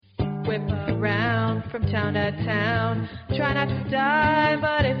whip around from town to town. Try not to die,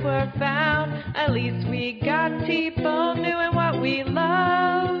 but if we're found, at least we got T-Bone doing what we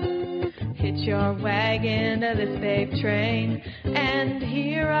love. Hitch your wagon to this babe train and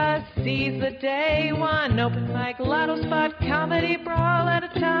hear us seize the day. One open mic lotto spot comedy brawl at a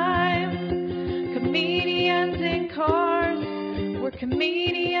time. Comedians in cars, we're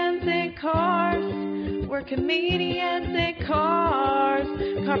comedians in cars. We're comedians in cars,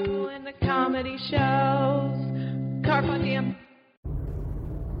 carpooling to comedy shows. Carpod Diem.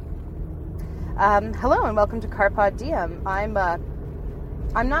 Hello and welcome to Carpod Diem. I'm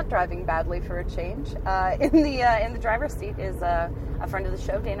not driving badly for a change. In the driver's seat is a friend of the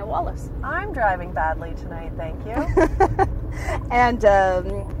show, Dana Wallace. I'm driving badly tonight, thank you. And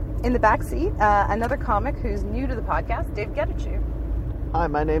in the back seat, another comic who's new to the podcast, Dave Getachew. Hi,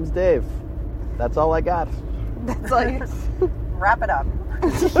 my name's Dave. That's all I got. That's all you... Wrap it up.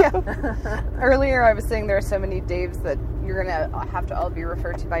 Yeah. Earlier I was saying there are so many Daves that you're going to have to all be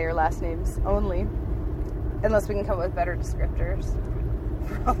referred to by your last names only. Unless we can come up with better descriptors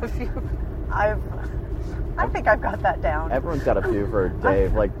for all of you. I think I've got that down. Everyone's got a few for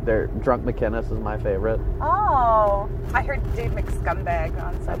Dave. Like, Drunk McInnes is my favorite. Oh. I heard Dave McScumbag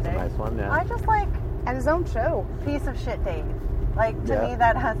on Sunday. That's a nice one, yeah. I just like... And his own show. Piece of shit Dave. Like, to me,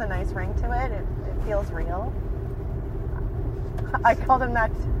 that has a nice ring to it. It feels real. I called him that,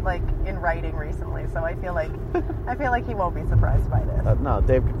 like, in writing recently, so I feel like he won't be surprised by this. No,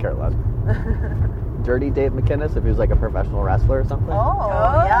 Dave could care less. Dirty Dave McInnes, if he was like a professional wrestler or something.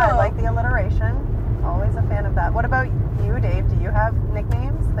 Oh, yeah, I like the alliteration. Always a fan of that. What about you, Dave? Do you have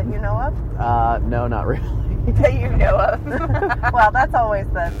nicknames that you know of? No, not really. That you know of. Well, that's always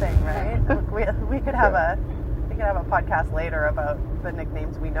the thing, right? We could have a podcast later about the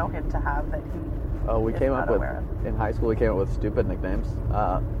nicknames we know him to have that he we came up with in high school. We came up with stupid nicknames.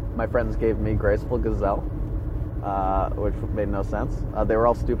 My friends gave me Graceful Gazelle, which made no sense. They were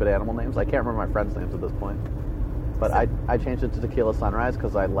all stupid animal names. I can't remember my friends' names at this point. But I changed it to Tequila Sunrise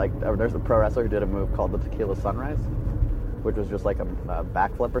because I liked. There's a pro wrestler who did a move called the Tequila Sunrise, which was just like a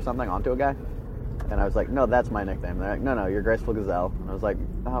backflip or something onto a guy. And I was like, no, that's my nickname. They're like, no, you're Graceful Gazelle. And I was like,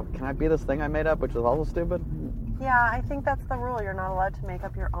 oh, can I be this thing I made up, which is also stupid? Yeah, I think that's the rule. You're not allowed to make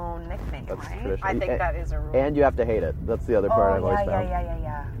up your own nickname, that's right? Tradition. I think that is a rule. And you have to hate it. That's the other part I've always found.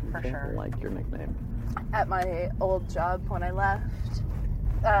 Yeah, for sure. Can't like your nickname. At my old job when I left,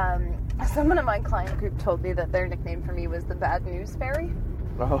 someone in my client group told me that their nickname for me was the Bad News Fairy.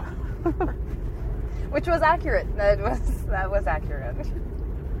 Oh. Which was accurate. That was accurate.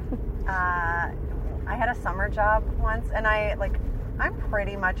 I had a summer job once, and I'm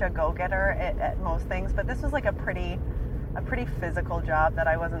pretty much a go-getter at most things, but this was like a pretty physical job that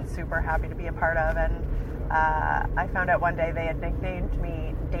I wasn't super happy to be a part of, and I found out one day they had nicknamed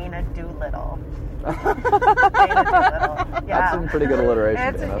me Dana Doolittle. Dana Doolittle. Yeah. That's some pretty good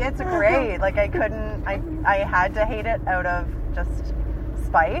alliteration. It's great. Like, I had to hate it out of just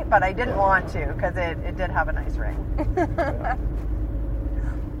spite, but I didn't want to because it did have a nice ring. Yeah.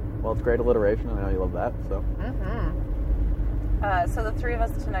 Well, it's great alliteration. I know you love that. So. So the three of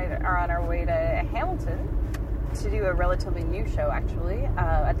us tonight are on our way to Hamilton to do a relatively new show, actually,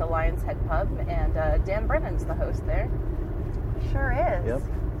 at the Lion's Head Pub, and Dan Brennan's the host there. Sure is. Yep.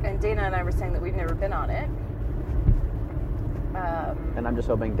 And Dana and I were saying that we've never been on it. And I'm just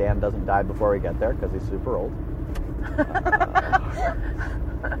hoping Dan doesn't die before we get there because he's super old.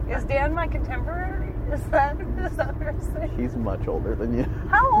 Is Dan my contemporary? Is that what you're saying? He's much older than you.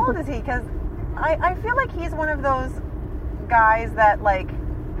 How old is he? Because I feel like he's one of those guys that, like,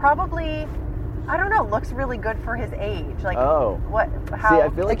 probably, I don't know, looks really good for his age. Like, what? How? See, I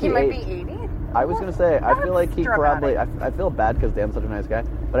feel like he might be 80? I was going to say, I feel like he dramatic. probably, I feel bad because Dan's such a nice guy,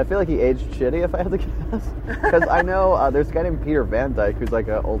 but I feel like he aged shitty if I had to guess. Because I know there's a guy named Peter Van Dyke who's like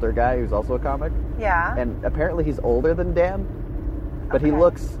an older guy who's also a comic. Yeah. And apparently he's older than Dan, but he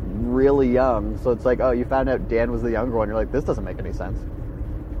looks really young. So it's like, oh, you found out Dan was the younger one. You're like, this doesn't make any sense.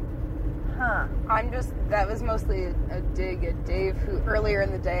 Huh. That was mostly a dig at Dave, who earlier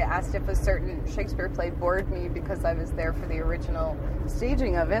in the day asked if a certain Shakespeare play bored me because I was there for the original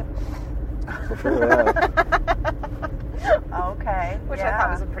staging of it. For sure, yeah. Okay. Which I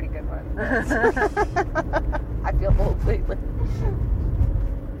thought was a pretty good one. I feel old lately.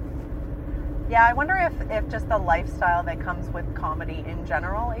 Yeah, I wonder if just the lifestyle that comes with comedy in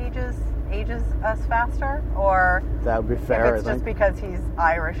general ages us faster, or that would be fair. If it's just because he's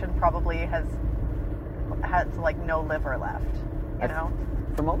Irish and probably has like no liver left, you know.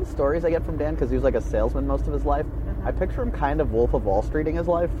 From all the stories I get from Dan, because he was like a salesman most of his life, I picture him kind of Wolf of Wall Streeting his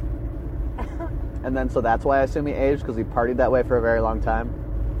life, and then so that's why I assume he aged, because he partied that way for a very long time,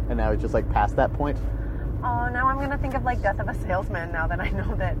 And now he's just like past that point. Oh, now I'm gonna think of like Death of a Salesman. Now that I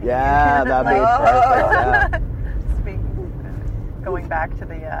know that. Yeah, that'd be perfect. Yeah. Going back to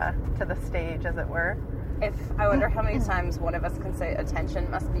the stage, as it were. If I wonder how many times one of us can say attention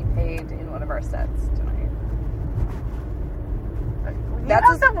must be paid in one of our sets tonight.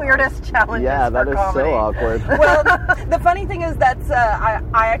 That's the weirdest challenge. Yeah, that is comedy. so awkward. Well, the funny thing is that's I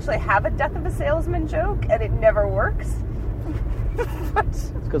actually have a Death of a Salesman joke, and it never works.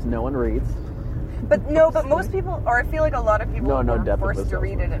 It's because no one reads. But most people, or I feel like a lot of people were forced to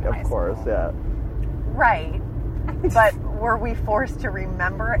read it in high school. Of course, yeah. Right. But were we forced to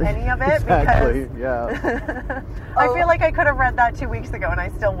remember any of it? Exactly, Because yeah. I feel like I could have read that 2 weeks ago and I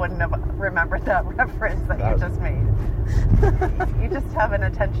still wouldn't have remembered that reference that you just made. You just have an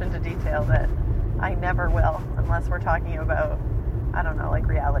attention to detail that I never will, unless we're talking about, I don't know, like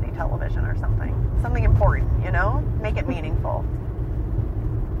reality television or something. Something important, you know? Make it meaningful.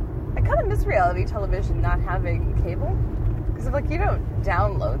 I kind of miss reality television not having cable. Because like you don't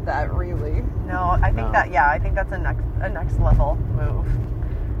download that really. No, I think I think that's a next level move.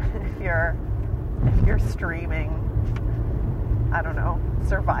 if you're streaming, I don't know,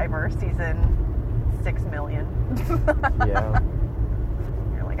 Survivor season 6 million. Yeah.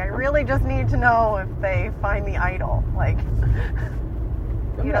 You're like, I really just need to know if they find the idol. Like,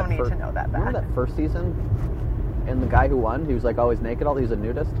 you don't need to know that bad. Remember that first season? And the guy who won, he was like always naked. He was a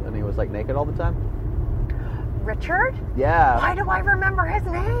nudist, and he was like naked all the time. Richard? Yeah. Why do I remember his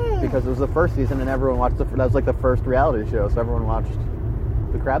name? Because it was the first season, and everyone watched that was like the first reality show, so everyone watched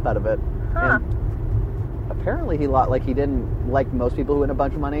the crap out of it. Huh. And apparently he didn't, like most people who win a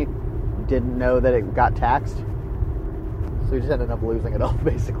bunch of money, didn't know that it got taxed. So he just ended up losing it all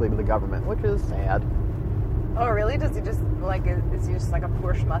basically to the government, which is sad. Oh really? Does he just like is he just like a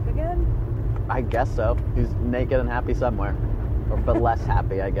poor schmuck again? I guess so. He's naked and happy somewhere. But less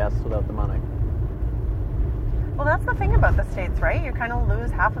happy, I guess, without the money. Well, that's the thing about the States, right? You kind of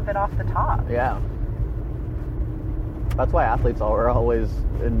lose half of it off the top. Yeah. That's why athletes are always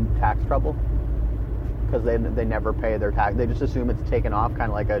in tax trouble. Because they never pay their tax. They just assume it's taken off, kind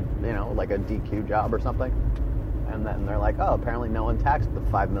of like a DQ job or something. And then they're like, oh, apparently no one taxed the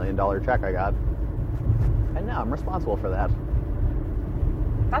 $5 million check I got. And now I'm responsible for that.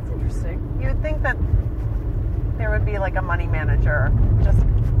 That's interesting. You'd think that there would be like a money manager just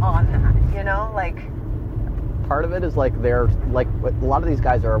on that, you know? Like, part of it is like they're like a lot of these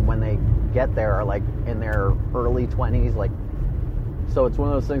guys are when they get there are like in their early 20s, like, so it's one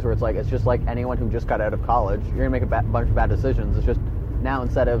of those things where it's like it's just like anyone who just got out of college. You're gonna make a bunch of bad decisions. It's just now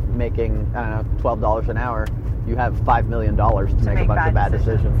instead of making, I don't know, $12 an hour, you have $5 million to make a bunch of bad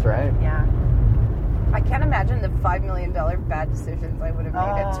decisions, right? Yeah. I can't imagine the $5 million bad decisions I would have made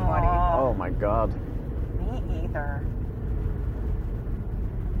at 20. Oh my god. Me either.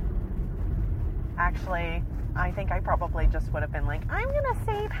 Actually, I think I probably just would have been like, I'm gonna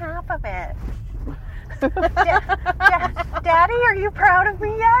save half of it. Daddy, are you proud of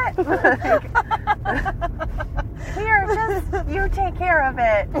me yet? Here, just you take care of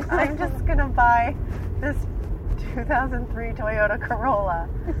it. I'm just gonna buy this 2003 Toyota Corolla.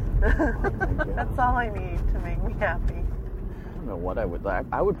 That's all I need to make me happy. I don't know what I would like.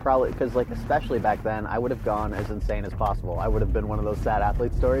 I would probably, because like especially back then, I would have gone as insane as possible. I would have been one of those sad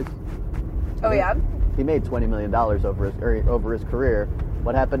athlete stories. Oh yeah? He made $20 million over his career.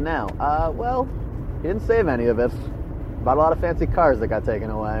 What happened now? Well, he didn't save any of it. Bought a lot of fancy cars that got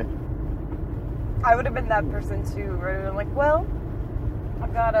taken away. I would have been that person too, where I'm like, well,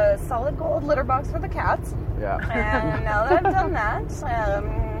 I've got a solid gold litter box for the cats. Yeah. And now that I've done that,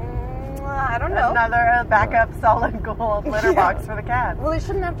 I don't know. Another backup solid gold litter box for the cats. Well, they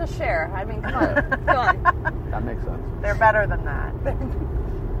shouldn't have to share. I mean, come on. Come on. That makes sense. They're better than that.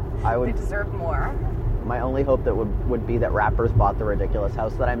 They deserve more. My only hope that would be that rappers bought the ridiculous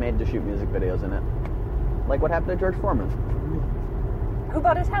house that I made to shoot music videos in it. Like what happened to George Foreman. Who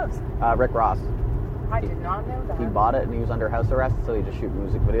bought his house? Rick Ross. I did not know that. He bought it and he was under house arrest, so he just shoot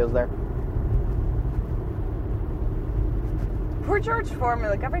music videos there. Poor George Foreman.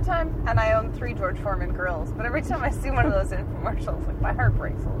 Like every time, and I own 3 George Foreman grills, but every time I see one of those infomercials, like my heart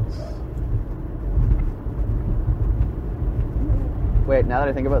breaks a little bit. Wait, now that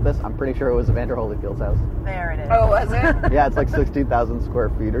I think about this, I'm pretty sure it was Evander Holyfield's house. There it is. Oh, was it? Yeah, it's like 16,000 square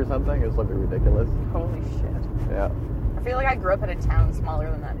feet or something. It's something ridiculous. Holy shit. Yeah. I feel like I grew up in a town smaller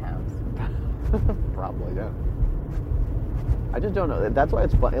than that house. Probably, yeah. I just don't know. That's why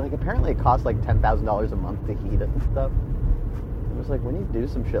it's funny. Like, apparently it costs like $10,000 a month to heat it and stuff. It was like, when you do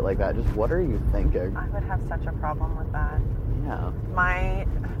some shit like that, just what are you thinking? I would have such a problem with that. Yeah. My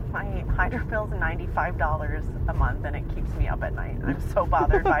My hydro bill's $95 a month, and it keeps me up at night. I'm so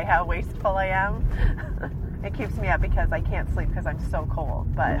bothered by how wasteful I am. It keeps me up because I can't sleep because I'm so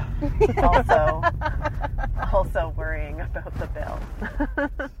cold, but also worrying about the bill.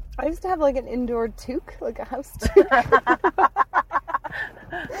 I used to have like an indoor toque, like a house toque.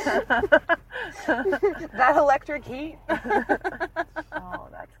 That electric heat. Oh,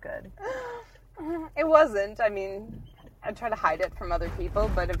 that's good. It wasn't. I mean, I try to hide it from other people,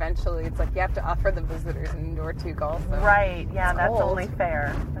 but eventually it's like you have to offer the visitors an indoor toque also. Right, yeah, that's cold. only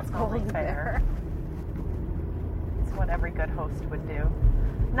fair. That's only Cold in fair. It's what every good host would do.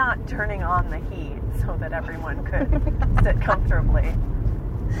 Not turning on the heat so that everyone could sit comfortably.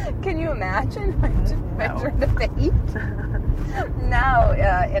 Can you imagine? No. Turn the heat. Now,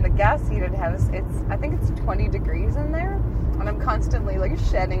 in a gas heated house, I think it's 20 degrees in there, and I'm constantly like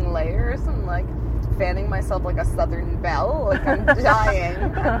shedding layers and like fanning myself like a Southern belle. Like I'm dying.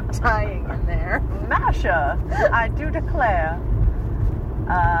 I'm dying in there. Masha, I do declare.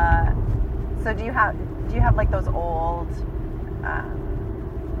 So do you have like those old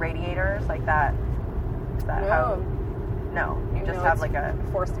radiators like that? Is that how? No, you just have like a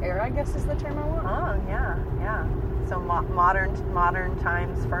forced air, I guess is the term I want. Oh yeah. So modern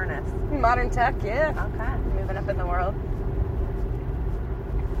times furnace. Modern tech, yeah. Okay. Moving up in the world.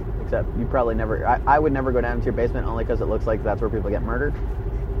 Except you probably never. I would never go down into your basement only because it looks like that's where people get murdered.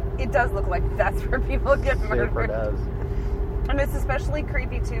 It does look like that's where people get murdered. Super does. And it's especially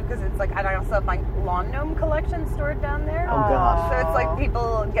creepy too because it's like I also have my lawn gnome collection stored down there. Oh gosh. So it's like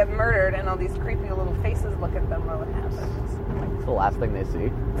people get murdered and all these creepy little faces look at them while it happens. It's the last thing they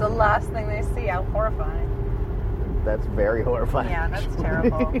see. It's the last thing they see. How horrifying. That's very horrifying. Yeah, that's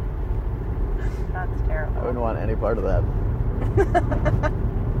terrible. That's terrible. I wouldn't want any part of that.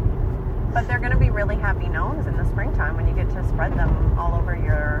 But they're going to be really happy gnomes in the springtime when you get to spread them all over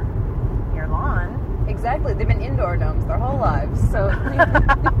your lawn. Exactly. They've been indoor gnomes their whole lives, so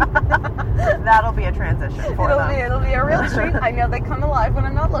that'll be a transition for them. It'll be a real treat. I know they come alive when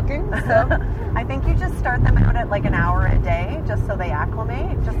I'm not looking. So I think you just start them out at like an hour a day, just so they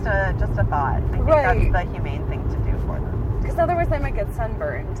acclimate. Just a thought. I think that's the humane thing to do for them. Because otherwise they might get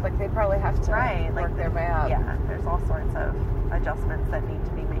sunburned. Like they probably have to work their way up. Yeah, there's all sorts of adjustments that need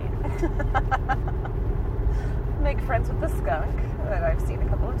to be made. Make friends with the skunk that I've seen a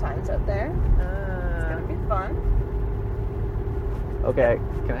couple of times out there. It's gonna be fun. Okay,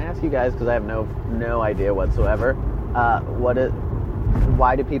 can I ask you guys, because I have no idea whatsoever,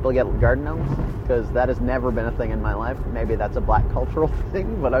 why do people get garden gnomes? Because that has never been a thing in my life. Maybe that's a black cultural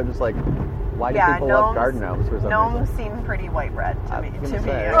thing, but I'm just like, why do people love garden gnomes for some gnomes reason? seem pretty white bread to me. I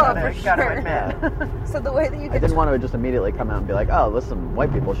for gotta sure. admit. So the way that you I didn't want to just immediately come out and be like, oh, this is some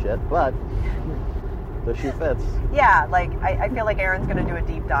white people shit, but the shoe fits. Yeah, like I feel like Aaron's going to do a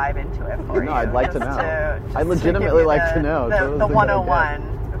deep dive into it for you. No, I'd like to know. I legitimately like to know. The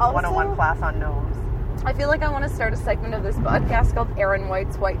 101 class on gnomes. I feel like I want to start a segment of this podcast called Aaron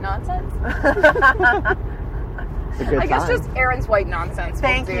White's White Nonsense. I guess just Aaron's White Nonsense.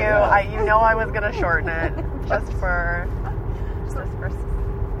 Thank you. I was going to shorten it just for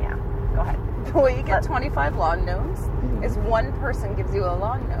yeah. Go ahead. The way you get 25 lawn gnomes is one person gives you a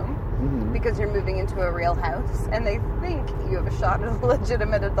lawn gnome because you're moving into a real house and they think you have a shot at a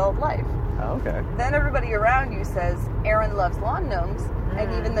legitimate adult life. Oh, okay. Then everybody around you says Erin loves lawn gnomes,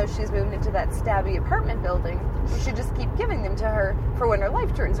 and even though she's moved into that stabby apartment building, you should just keep giving them to her for when her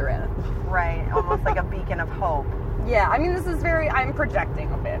life turns around. Right, almost like a beacon of hope. Yeah, I mean, this is I'm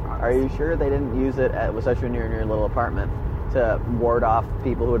projecting a bit, honestly. Are you sure they didn't use it, especially when you're in your little apartment, to ward off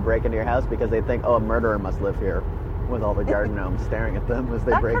people who would break into your house because they think, oh, a murderer must live here, with all the garden gnomes staring at them as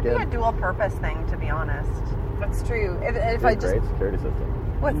they break in? That could be a dual-purpose thing, to be honest. That's true. If It'd be a great security system.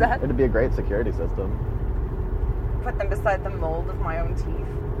 What's that? It'd be a great security system. Put them beside the mold of my own teeth.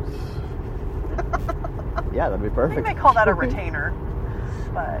 Yeah, that'd be perfect. I think they call that a retainer,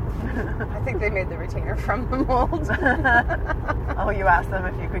 but I think they made the retainer from the mold. Oh, you asked them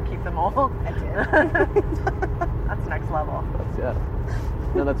if you could keep the mold? I did. That's next level.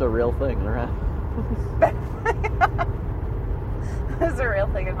 No, that's a real thing in our house. That's a real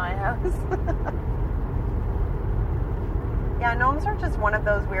thing in my house. Yeah, gnomes are just one of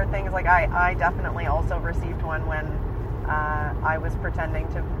those weird things. Like, I definitely also received one when I was pretending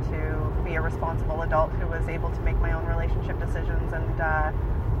to be a responsible adult who was able to make my own relationship decisions. And,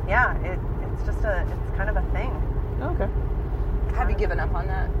 it's kind of a thing. Okay. Have you given up on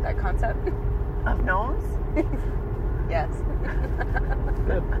that concept? Of gnomes? Yes.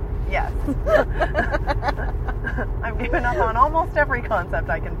 Good. Yes. I've given up on almost every concept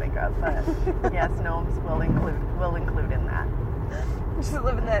I can think of, but yes, gnomes will include in that. Just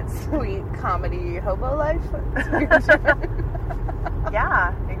living that sweet comedy hobo life.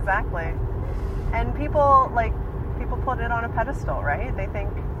 Yeah, exactly. And people put it on a pedestal, right? They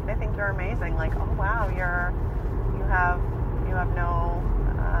think you're amazing. Like, oh wow, you have no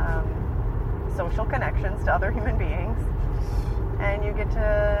social connections to other human beings, and you get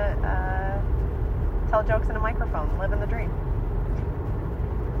to tell jokes in a microphone, live in the dream.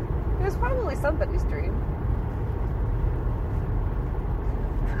 It was probably somebody's dream.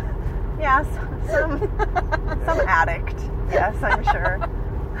 Yes, some addict. Yes, I'm sure.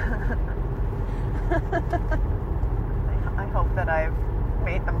 I hope that I've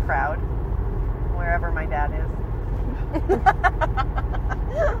made them proud, wherever my dad is.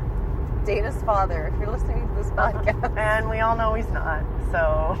 Dana's father, if you're listening to this podcast. And we all know he's not,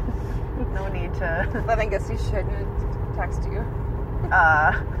 so no need to. But I guess he shouldn't text you.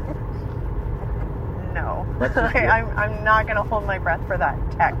 No. I'm not going to hold my breath for that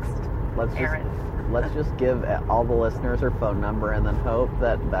text, Aaron. Let's just give all the listeners her phone number and then hope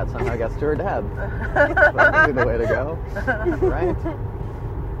that somehow gets to her dad. That would be the way to go. Right?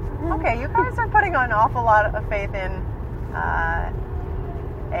 Okay, you guys are putting an awful lot of faith in,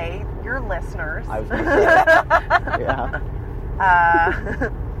 your listeners. I was going to say, yeah.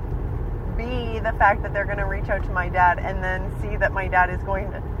 B, the fact that they're going to reach out to my dad, and then C, that my dad is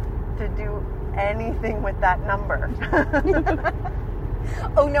going to do anything with that number.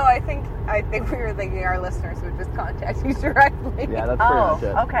 Oh no, I think we were thinking our listeners would just contact you directly. Yeah, that's pretty much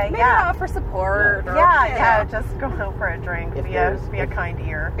it. Okay, Maybe yeah. offer support. Or, Yeah, just go out for a drink. Be a kind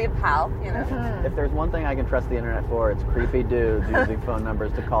ear. Be a pal, you know. Mm-hmm. If there's one thing I can trust the internet for, it's creepy dudes using phone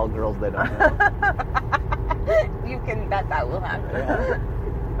numbers to call girls they don't know. You can bet that will happen. Yeah.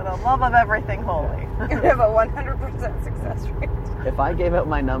 For the love of everything holy. You have a 100% success rate. If I gave out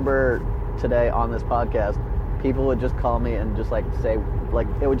my number today on this podcast, people would just call me and just say,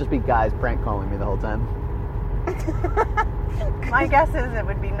 it would just be guys prank calling me the whole time. My guess is it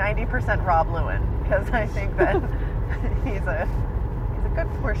would be 90% Rob Lewin, because I think that he's a good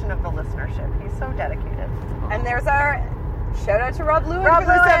portion of the listenership. He's so dedicated. And there's our shout out to Rob Lewin Rob for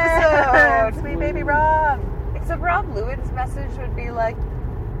this Lewin! episode. Sweet baby Rob. Except Rob Lewin's message would be like,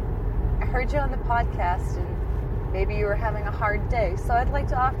 I heard you on the podcast and maybe you were having a hard day, so I'd like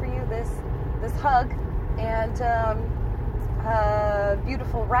to offer you this hug and a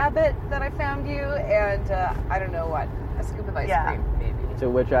beautiful rabbit that I found you, and I don't know what, a scoop of ice cream, maybe. To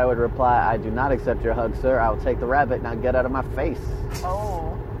which I would reply, I do not accept your hug, sir. I will take the rabbit. Now get out of my face.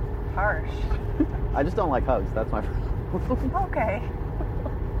 Oh, harsh. I just don't like hugs. That's my problem. Okay.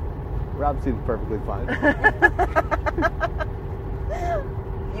 Rob seems perfectly fine.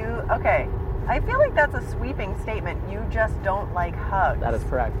 Okay. I feel like that's a sweeping statement. You just don't like hugs. That is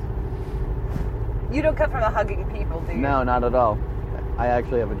correct. You don't come from the hugging people, do you? No, not at all. I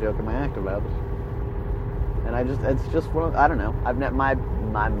actually have a joke in my act about it. And it's just one of, I don't know.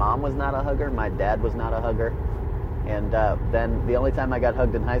 My mom was not a hugger. My dad was not a hugger. And then the only time I got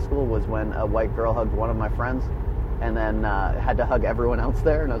hugged in high school was when a white girl hugged one of my friends and then had to hug everyone else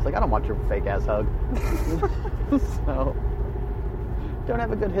there. And I was like, I don't want your fake-ass hug. So, don't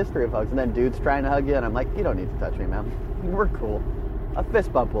have a good history of hugs. And then dudes trying to hug you, and I'm like, you don't need to touch me, man. We're cool. A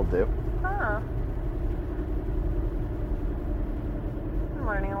fist bump will do. Huh. I'm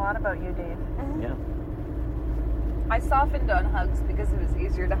learning a lot about you, Dave. Yeah. I softened on hugs because it was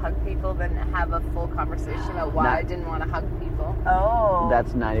easier to hug people than have a full conversation about why I didn't want to hug people. Oh.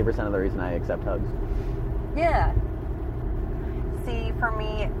 That's 90% of the reason I accept hugs. Yeah. See, for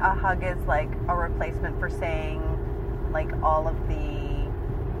me, a hug is like a replacement for saying like all of the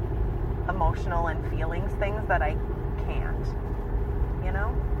emotional and feelings things that I can't. You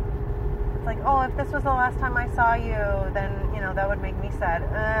know? It's like, oh, if this was the last time I saw you, then, that would make me sad.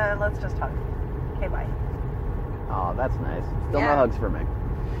 Let's just hug. Okay, bye. Oh, that's nice. Still no hugs for me.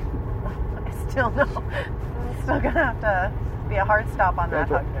 Still no. I'm still gonna have to be a hard stop on that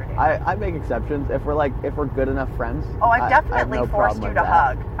hug there, Dave. I make exceptions if we're good enough friends. Oh, I've definitely no forced you to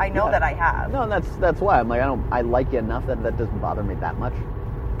hug. I know that I have. No, that's why I'm like I like you enough that doesn't bother me that much.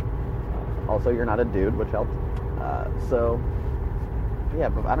 Also, you're not a dude, which helped. So yeah,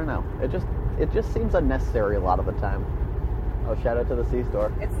 but I don't know. It just seems unnecessary a lot of the time. Oh, shout out to the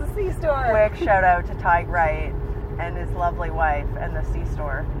C-store. It's the C-store. Quick shout out to Tig Wright and his lovely wife and the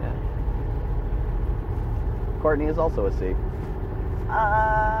C-store. Yeah. Courtney is also a C.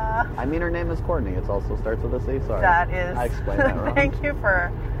 I mean, her name is Courtney. It also starts with a C. Sorry. That is. I explained that wrong. Thank you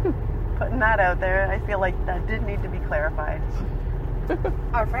for putting that out there. I feel like that did need to be clarified.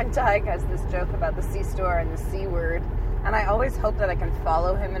 Our friend Tig has this joke about the C-store and the C word, and I always hope that I can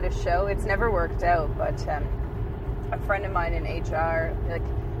follow him at a show. It's never worked out, but a friend of mine in HR, like,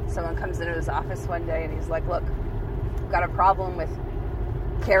 someone comes into his office one day and he's like, look, I've got a problem with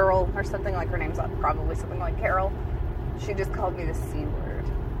Carol or something, like her name's probably something like Carol. She just called me the C word.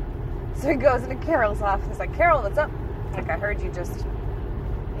 So he goes into Carol's office. He's like, Carol, what's up? Like, I heard you just,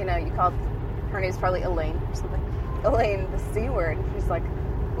 you called, her name's probably Elaine or something. Elaine, the C word. He's like,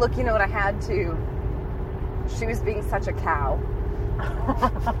 look, you know what, I had to. She was being such a cow.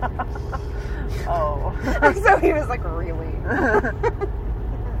 Oh. So he was like, really?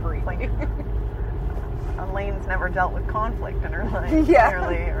 Really? Elaine's never dealt with conflict in her life, Yeah.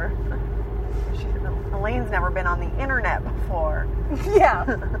 clearly, or Elaine's never been on the internet before. Yeah,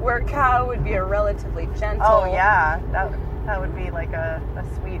 where a cow would be a relatively gentle. Oh yeah, that would be like a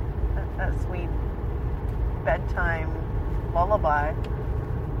sweet bedtime lullaby.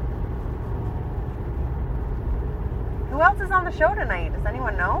 Who else is on the show tonight? Does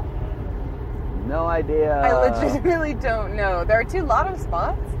anyone know? No idea. I legitimately don't know. There are 2 lotto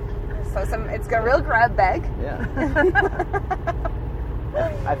spots, so it's got a real grab bag. Yeah.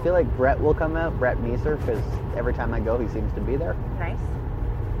 I feel like Brett will come out, Brett Meeser, because every time I go, he seems to be there. Nice.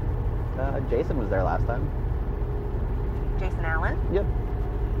 Jason was there last time. Jason Allen? Yep.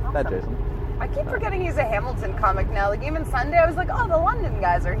 Awesome. That Jason. I keep forgetting he's a Hamilton comic now. Like, even Sunday, I was like, oh, the London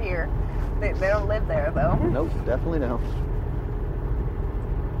guys are here. They don't live there, though. Nope, definitely no.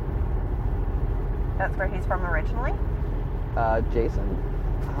 That's where he's from originally? Jason?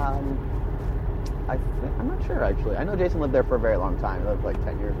 I'm not sure, actually. I know Jason lived there for a very long time. He lived like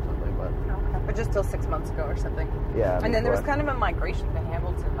 10 years or something, but... Okay. But just till 6 months ago or something. Yeah. And then there was before. kind of a migration to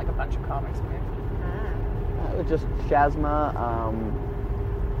Hamilton, like a bunch of comics moved. It was just Shazma,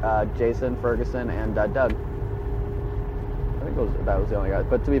 Jason, Ferguson, and Doug. I think that was the only guy.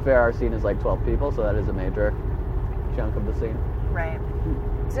 But to be fair, our scene is like 12 people, so that is a major chunk of the scene. Right.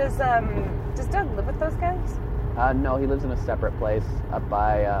 Does Doug live with those guys? No, he lives in a separate place up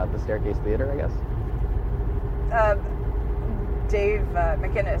by the Staircase Theater, I guess. Dave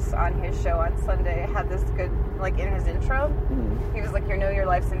McInnes on his show on Sunday had this good, like, in his intro, Mm-hmm. he was like, your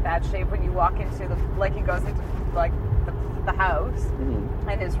life's in bad shape when you walk into he goes into, like, the house, Mm-hmm.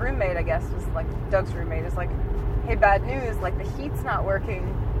 and his roommate, I guess, was like, Doug's roommate is like, hey, bad news, like, the heat's not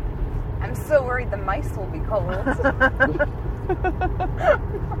working. I'm so worried the mice will be cold. I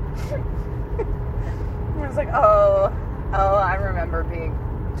was like, oh, I remember being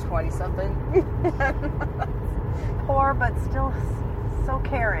 20-something. Poor, but still so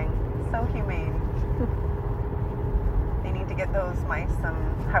caring, so humane. They need to get those mice some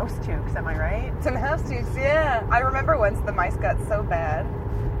house toques, am I right? Some house tubes, yeah. I remember once the mice got so bad,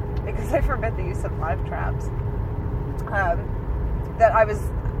 because I forbid the use of live traps, that I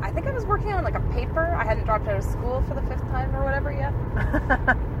think I was working on like a paper. I hadn't dropped out of school for the 5th time or whatever yet.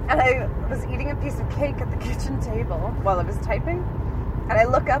 And I was eating a piece of cake at the kitchen table while I was typing. And I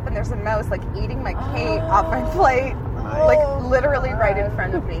look up and there's a mouse like eating my cake off my plate, like literally right in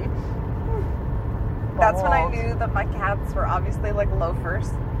front of me. That's when I knew that my cats were obviously like loafers.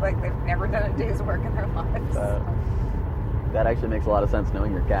 Like they've never done a day's work in their lives. That actually makes a lot of sense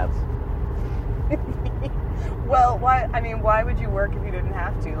knowing your cats. Well, why would you work if you didn't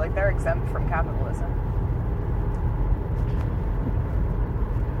have to? Like, they're exempt from capitalism.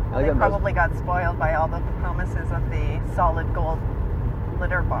 They probably got spoiled by all the promises of the solid gold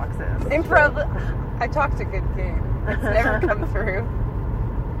litter boxes. I talked a good game. It's never come through.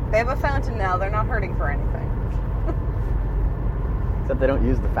 They have a fountain now. They're not hurting for anything. Except they don't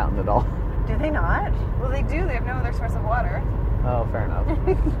use the fountain at all. Do they not? Well, they do. They have no other source of water. Oh, fair enough.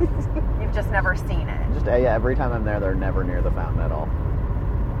 You've just never seen it. Just yeah, every time I'm there, they're never near the fountain at all.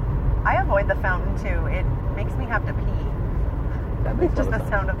 I avoid the fountain too. It makes me have to pee. That makes Just a lot the of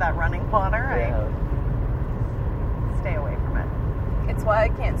sound of that running water. Yeah. I stay away from it. It's why I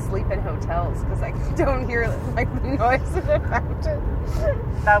can't sleep in hotels, because I don't hear like the noise of the fountain.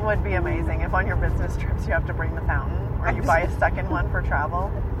 That would be amazing if on your business trips you have to bring the fountain, or you buy a second one for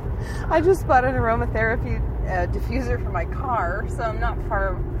travel. I just bought an aromatherapy diffuser for my car, so I'm not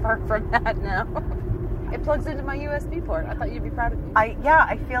far from that now. It plugs into my USB port. I thought you'd be proud of me.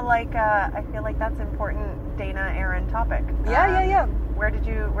 I feel like that's important Dana Aaron topic. Yeah. Where did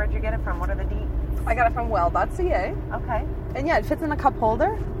you get it from? What are the deets? I got it from well.ca. Okay. And yeah, it fits in a cup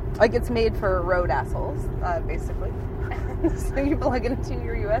holder. Like, it's made for road assholes, basically. So you plug it into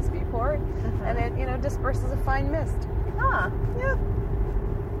your USB port, and it, disperses a fine mist. Huh. Yeah.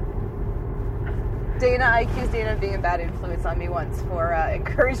 I accused Dana of being a bad influence on me once for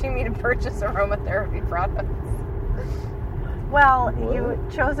encouraging me to purchase aromatherapy products. Well, you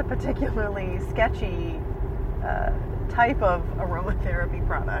chose a particularly sketchy type of aromatherapy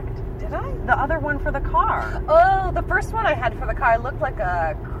product. Did I? The other one for the car. Oh, the first one I had for the car looked like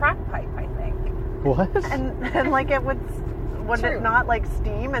a crack pipe, I think. What? And like it would True. it not like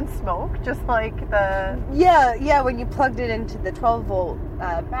steam and smoke, just like the... Yeah, when you plugged it into the 12-volt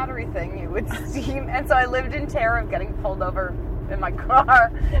battery thing, it would steam. And so I lived in terror of getting pulled over in my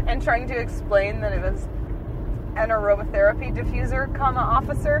car and trying to explain that it was an aromatherapy diffuser,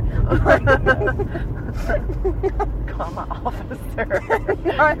 officer. Officer.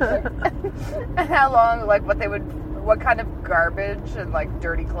 And how long, like what kind of garbage and like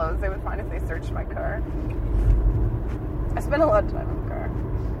dirty clothes they would find if they searched my car. I spent a lot of time in the car.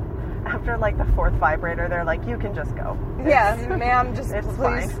 After like the 4th vibrator, they're like, you can just go. Yeah, ma'am, just It's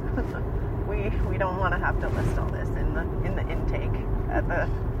please. fine. we don't want to have to list all this in the intake at the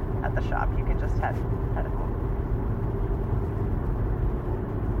shop. You can just head home.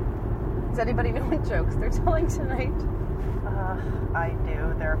 Does anybody know what jokes they're telling tonight? I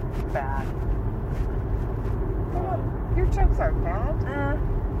do. They're bad. Your jokes aren't bad.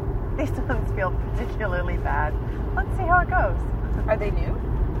 These ones feel particularly bad. Let's see how it goes. Are they new?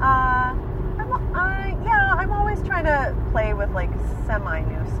 I'm always trying to play with like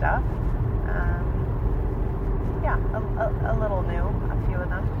semi-new stuff. A little new, a few of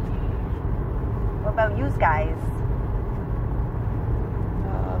them. What about you guys?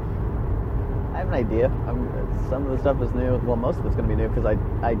 I have an idea. Some of the stuff is new. Well, most of it's going to be new because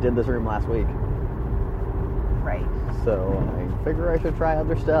I did this room last week. Right. So I figure I should try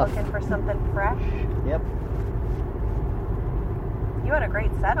other stuff. Looking for something fresh? Yep. You had a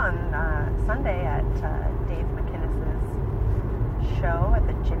great set on Sunday at Dave McInnes's show at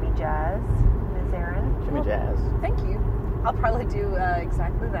the Jimmy Jazz, Ms. Erin. Jimmy Jazz. Thank you. I'll probably do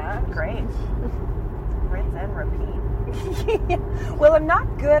exactly that. Great. Rinse and repeat. Well, I'm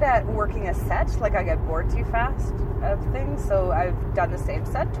not good at working a set. Like, I get bored too fast of things, so I've done the same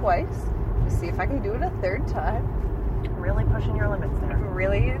set twice to see if I can do it a third time. Really pushing your limits there.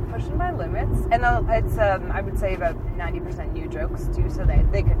 Really pushing my limits. And it's, I would say, about 90% new jokes, too, so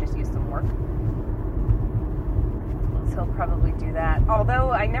they could just use some work. So he'll probably do that.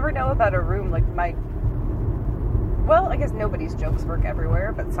 Although, I never know about a room, like, well, I guess nobody's jokes work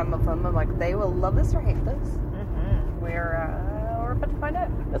everywhere, but some of them, I'm like, they will love this or hate this. Mm-hmm. We're about to find out.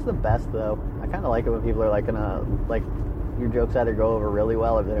 That's the best, though. I kind of like it when people are like, your jokes either go over really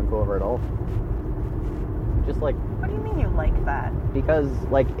well or they don't go over at all. Just like... What do you mean you like that? Because,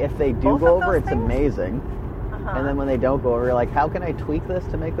 like, if they do Both go of over, those it's things? amazing. Uh-huh. And then when they don't go over, you're like, how can I tweak this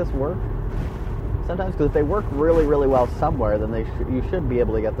to make this work? Sometimes, because if they work really, really well somewhere, then you should be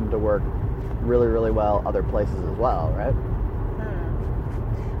able to get them to work really, really well other places as well, right?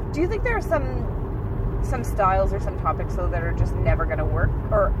 Do you think there are some styles or some topics though that are just never going to work,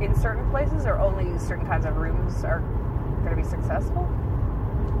 or in certain places, or only certain kinds of rooms are going to be successful?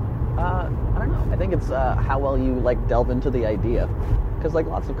 I don't know. I think it's how well you like delve into the idea, because like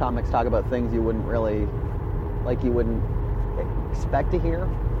lots of comics talk about things you wouldn't expect to hear,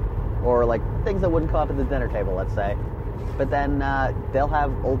 or like things that wouldn't come up at the dinner table, let's say. But then they'll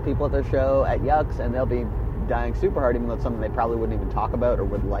have old people at their show at Yucks, and they'll be dying super hard, even though it's something they probably wouldn't even talk about or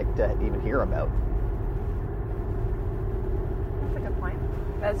would like to even hear about. That's a good point.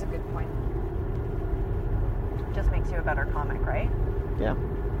 That's a good point. Just makes you a better comic, right? Yeah.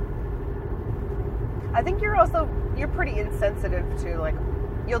 I think you're pretty insensitive to, like,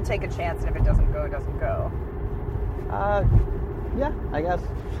 you'll take a chance, and if it doesn't go, it doesn't go. Yeah, I guess.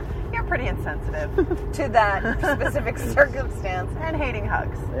 You're pretty insensitive. To that specific circumstance. And hating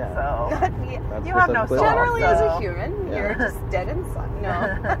hugs. Yeah. So That's you have no specifically soul. Generally, as a so- human, Yeah. you're just dead inside. No.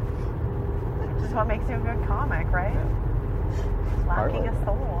 Which is what makes you a good comic, right? Lacking a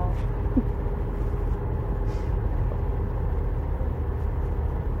soul.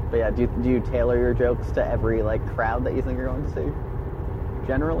 But yeah, do you tailor your jokes to every like crowd that you think you're going to see?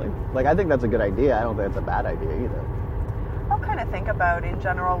 Generally, like I think that's a good idea. I don't think it's a bad idea either. I'll kind of think about in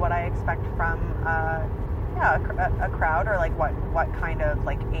general what I expect from a crowd, or like what kind of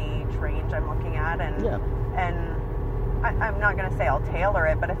like age range I'm looking at, and I'm not going to say I'll tailor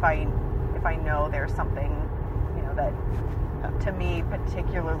it, but if I know there's something that to me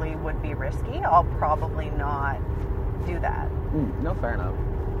particularly would be risky, I'll probably not do that. No, fair enough.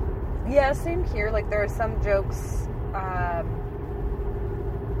 Yeah, same here. Like, there are some jokes that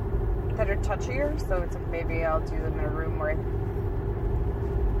are touchier, so it's like maybe I'll do them in a room where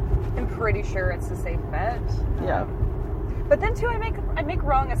I'm pretty sure it's a safe bet. Yeah. But then too, I make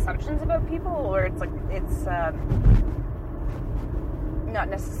wrong assumptions about people, or it's like it's not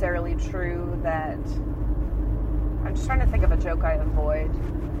necessarily true that. I'm just trying to think of a joke I avoid.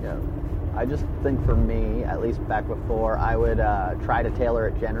 Yeah. I just think for me, at least back before, I would try to tailor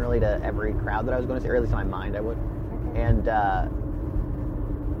it generally to every crowd that I was going to see, or at least in my mind I would. And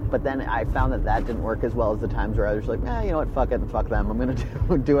but then I found that didn't work as well as the times where I was like, you know what, fuck it, and fuck them. I'm going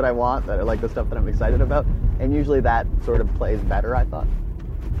to do what I want, that I like the stuff that I'm excited about. And usually that sort of plays better, I thought.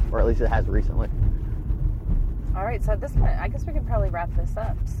 Or at least it has recently. All right, so at this point, I guess we could probably wrap this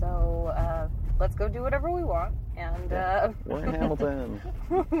up. So let's go do whatever we want. And we're in Hamilton.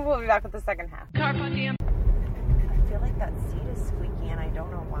 We'll be back with the second half. Carpe diem. I feel like that seat is squeaky, and I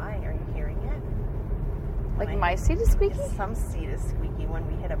don't know why. Are you hearing it? Like my seat is squeaky? Some seat is squeaky when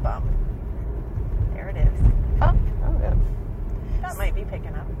we hit a bump. There it is. Oh, yeah. That might be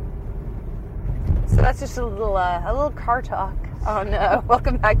picking up. So that's just a little car talk on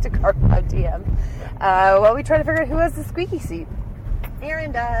welcome back to Carpe Diem. Well, we try to figure out who has the squeaky seat.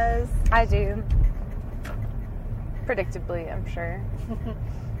 Erin does. I do. Predictably, I'm sure.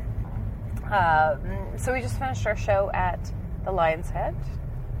 So we just finished our show at the Lion's Head.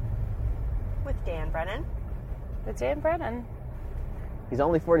 With Dan Brennan. With Dan Brennan. He's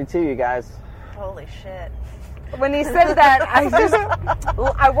only 42, you guys. Holy shit. When he said that,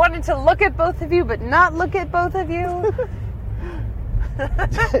 I wanted to look at both of you, but not look at both of you.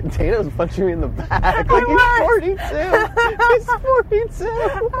 Dana's punching me in the back. Like, he's 42. He's 42.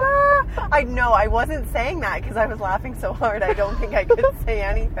 I know. I wasn't saying that because I was laughing so hard. I don't think I could say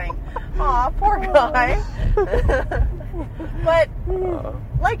anything. Aw, poor guy. But,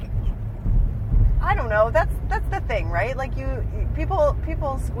 like, I don't know. That's the thing, right? Like,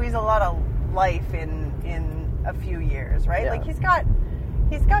 people squeeze a lot of life in a few years, right? Yeah. Like, he's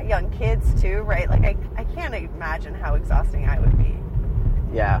got young kids too, right? Like, I can't imagine how exhausting I would be.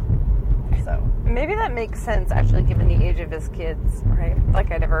 Yeah. So maybe that makes sense, actually, given the age of his kids, right? Like,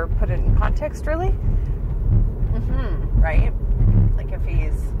 I never put it in context, really. Right? Like, if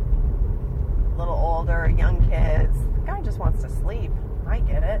he's a little older, young kids, the guy just wants to sleep. I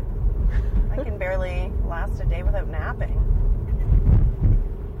get it. I can barely last a day without napping.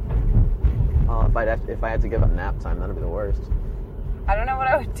 Oh, if I had to give up nap time, that'd be the worst. I don't know what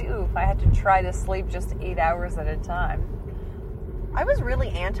I would do if I had to try to sleep just 8 hours at a time. I was really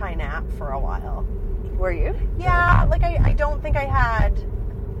anti-nap for a while. Were you? Yeah, like I don't think I had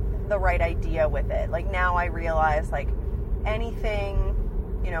the right idea with it. Like, now I realize, like, anything,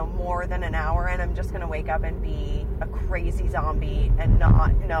 more than an hour and I'm just going to wake up and be a crazy zombie and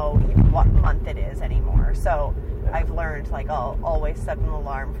not know even what month it is anymore. So I've learned, like, I'll always set an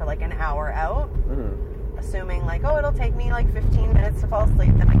alarm for, like, an hour out, assuming, like, it'll take me, like, 15 minutes to fall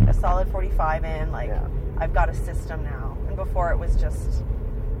asleep, then I get a solid 45 in. Like, I've got a system now. And before it was just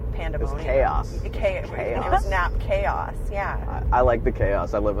pandemonium. It was chaos. It was nap chaos, yeah. I like the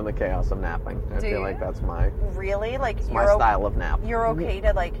chaos. I live in the chaos of napping. I feel like that's my... Really? Like, my style of nap. You're okay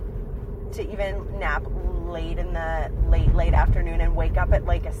to, like, to even nap late in the late afternoon and wake up at,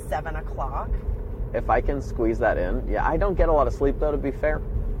 like, 7 o'clock? If I can squeeze that in, yeah. I don't get a lot of sleep, though, to be fair.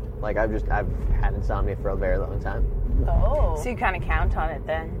 Like, I've had insomnia for a very long time. Oh. So you kind of count on it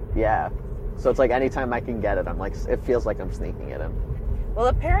then? Yeah. So it's like anytime I can get it, I'm like, it feels like I'm sneaking it in. Well,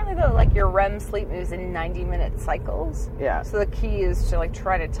 apparently, though, like, your REM sleep moves in 90-minute cycles. Yeah. So the key is to, like,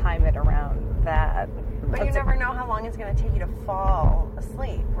 try to time it around that. But you never know how long it's going to take you to fall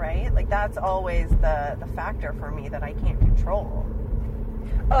asleep, right? Like, that's always the factor for me that I can't control.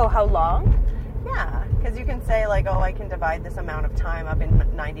 Oh, how long? Yeah, because you can say, like, I can divide this amount of time up in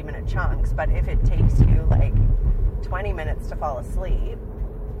 90-minute chunks, but if it takes you, like, 20 minutes to fall asleep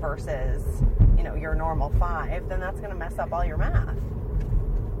versus, your normal 5, then that's going to mess up all your math.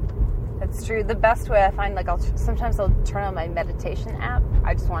 That's true. The best way I find, like, sometimes I'll turn on my meditation app.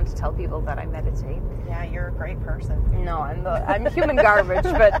 I just want to tell people that I meditate. Yeah, you're a great person. No, I'm human garbage,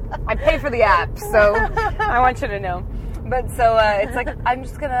 but I pay for the app, so I want you to know. But so it's like I'm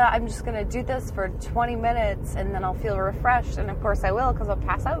just gonna do this for 20 minutes, and then I'll feel refreshed, and of course I will, because I'll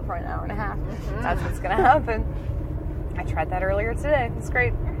pass out for an hour and a half. Mm-hmm. That's what's gonna happen. I tried that earlier today. It's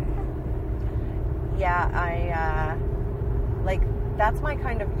great. Yeah, I like, that's my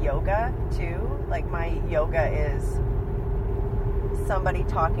kind of yoga too. Like, my yoga is somebody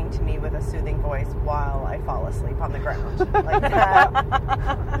talking to me with a soothing voice while I fall asleep on the ground. Like that.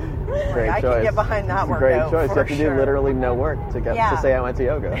 Great I choice. can get behind that workout. Great choice. For you have to do literally no work to say I went to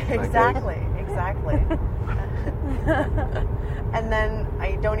yoga. Exactly. And then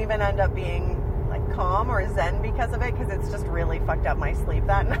I don't even end up being, like, calm or zen because of it, because it's just really fucked up my sleep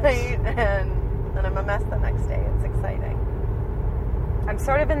that night, and then I'm a mess the next day. It's exciting. I'm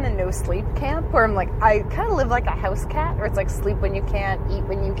sort of in the no sleep camp, where I'm like, I kind of live like a house cat, where it's like sleep when you can, eat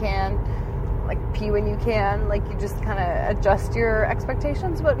when you can. like pee when you can. Like, you just kind of adjust your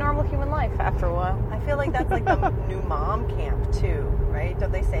expectations about normal human life after a while. I feel like that's like the new mom camp too, right?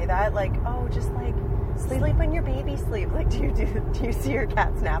 Don't they say that? Like, oh, just like sleep when your baby sleeps. Like, do you see your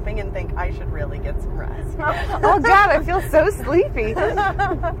cat snapping and think I should really get some rest? Oh God, I feel so sleepy.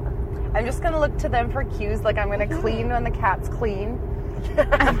 I'm just gonna look to them for cues. Like, I'm gonna clean when the cat's clean.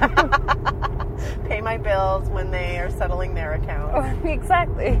 Pay my bills when they are settling their account.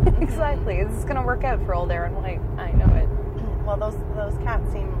 Exactly. This is gonna work out for old Aaron White. I know it. Well, those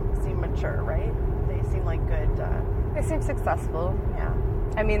cats seem mature, right? They seem like good. They seem successful. Yeah.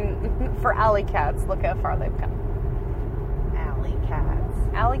 I mean, for alley cats, look how far they've come. Alley cats.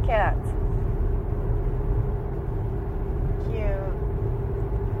 Alley cats. Cute.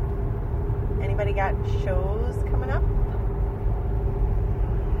 Anybody got shows coming up?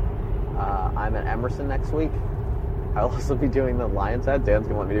 I'm at Emerson next week. I'll also be doing the Lion's Head. Dan's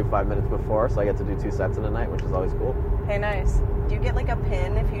going to want me to do 5 minutes before, so I get to do 2 sets in a night, which is always cool. Hey, nice. Do you get like a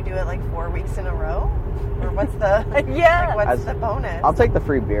pin if you do it like 4 weeks in a row? Or what's the Yeah. like, what's the bonus? I'll take the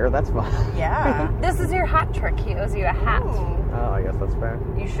free beer. That's fine. Yeah. This is your hat trick. He owes you a hat. Ooh. Oh, I guess that's fair.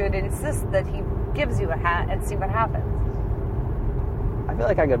 You should insist that he gives you a hat and see what happens. I feel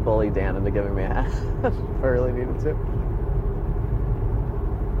like I could bully Dan into giving me a hat if I really needed to.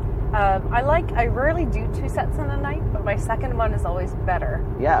 I rarely do 2 sets in a night, but my second one is always better.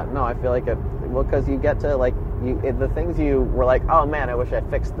 Yeah, no, I feel like it. Well, because you get to like the things you were like, oh man, I wish I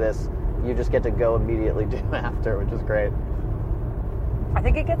fixed this. You just get to go immediately do after, which is great. I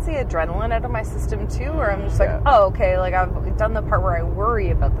think it gets the adrenaline out of my system too, where I'm just like, oh, okay, like I've done the part where I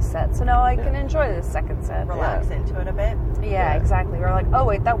worry about the set, so now I can enjoy the second set. Relax into it a bit. Yeah, exactly. We're like, oh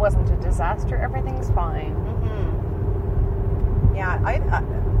wait, that wasn't a disaster. Everything's fine. Mm-hmm. Yeah,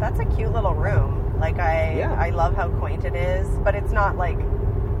 that's a cute little room. Like I love how quaint it is, but it's not like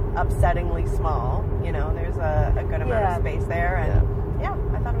upsettingly small. You know, there's a good amount of space there, and yeah,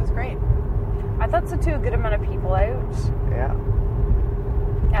 I thought it was great. I thought so too. A good amount of people out. Yeah.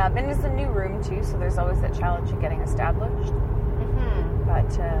 And it's a new room too, so there's always that challenge of getting established. Mm-hmm.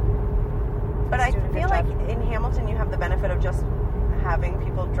 But I feel like in Hamilton you have the benefit of just having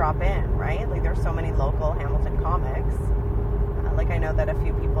people drop in, right? Like there's so many local Hamilton comics. Like I know that a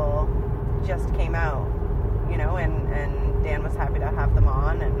few people just came out, you know, and Dan was happy to have them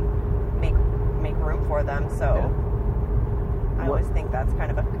on and make room for them. So I always think that's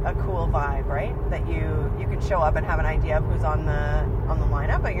kind of a cool vibe, right? That you can show up and have an idea of who's on the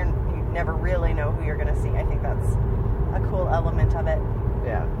lineup, but you never really know who you're going to see. I think that's a cool element of it.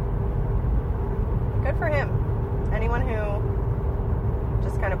 Yeah. Good for him. Anyone who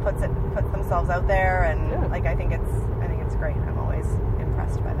just kind of puts themselves out there, and like I think it's great. I'm always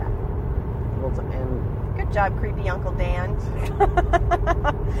impressed by that. Well, and good job, creepy Uncle Dan.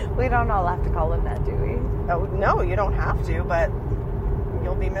 We don't all have to call him that, do we? Oh no, you don't have to, but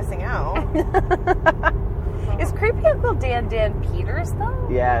you'll be missing out. Is creepy Uncle Dan Peters though?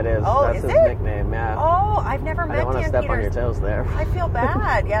 Yeah, it is. Oh, that's is his it? nickname. Yeah. Oh, I've never met Dan Peters. I don't want to step on your toes there. I feel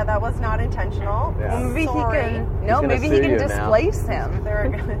bad. Yeah, that was not intentional. Yeah. Well, maybe Sorry. he can. No, maybe he can displace him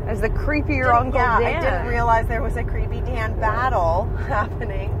as the creepier Uncle Dan. I didn't realize there was a creepy Dan battle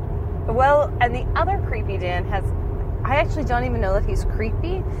happening. Well, and the other creepy Dan has. I actually don't even know that he's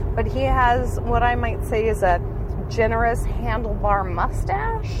creepy, but he has what I might say is a generous handlebar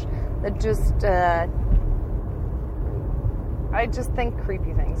mustache that just. I just think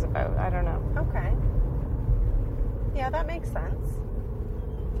creepy things about. I don't know. Okay. Yeah, that makes sense.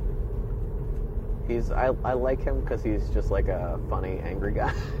 I like him because he's just like a funny, angry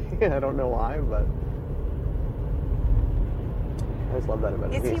guy. I don't know why, but I just love that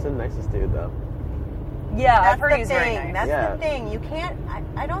about him. He's the nicest dude, though. Yeah, that's I've heard he's very nice. That's the thing. You can't.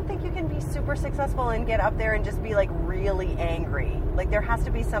 I don't think you can be super successful and get up there and just be like really angry. Like there has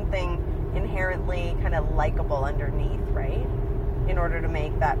to be something inherently kind of likable underneath, right? In order to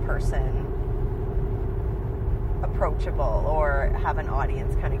make that person approachable or have an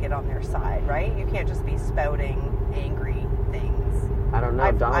audience kind of get on their side, right? You can't just be spouting angry things. I don't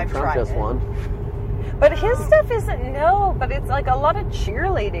know. Donald Trump just won. But his stuff isn't, but it's like a lot of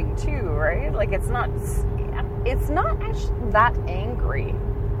cheerleading too, right? Like it's not actually that angry,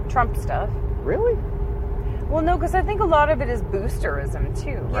 Trump stuff. Really? Well, no, because I think a lot of it is boosterism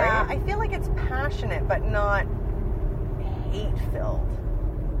too, right? Yeah, I feel like it's passionate, but not hate-filled.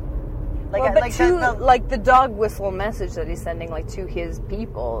 Like the dog whistle message that he's sending, like to his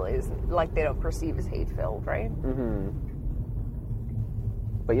people, is like they don't perceive as hate-filled, right? Mm-hmm.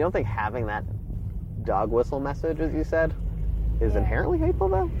 But you don't think having that dog whistle message, as you said, is inherently hateful,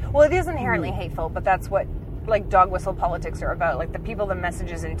 though? Well, it is inherently hateful, but that's what like dog whistle politics are about. Like the people the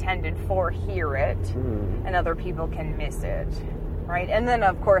message is intended for hear it, and other people can miss it, right? And then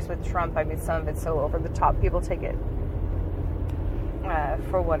of course with Trump, I mean, some of it's so over the top, people take it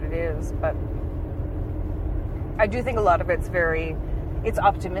for what it is. But I do think a lot of it's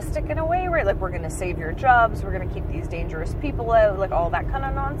optimistic in a way, right? Like, we're going to save your jobs, we're going to keep these dangerous people out, like all that kind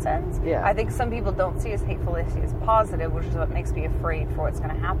of nonsense. Yeah. I think some people don't see as hateful, they see as positive, which is what makes me afraid for what's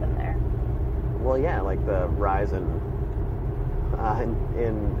going to happen there. Well, yeah, like the rise in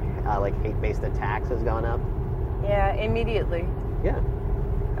like hate-based attacks has gone up. Yeah, immediately. Yeah.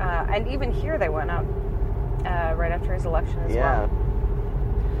 And even here they went up right after his election as Yeah. well.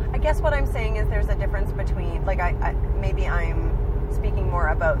 I guess what I'm saying is there's a difference between, like, maybe I'm speaking more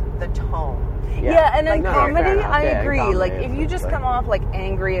about the tone. Yeah, and in Like, no, comedy, fair enough. I Yeah, in agree. comedy, Like, it's if you just come off like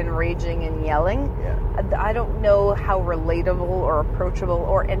angry and raging and yelling, I don't know how relatable or approachable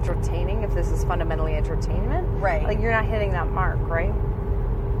or entertaining, if this is fundamentally entertainment. Right. Like, you're not hitting that mark, right?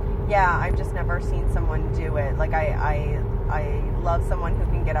 Yeah, I've just never seen someone do it. Like, I love someone who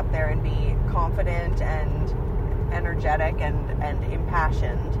can get up there and be confident and energetic and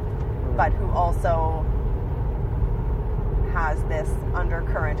impassioned, but who also has this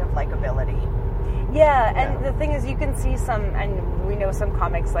undercurrent of likability. Yeah, and the thing is, you can see some, and we know some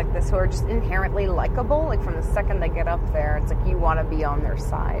comics like this who are just inherently likable. Like, from the second they get up there, it's like you want to be on their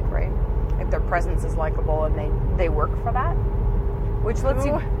side, right? Like, their presence is likable, and they work for that, which lets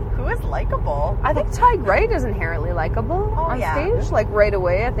you... Who is likable? I think Ty Wright is inherently likable on stage, like right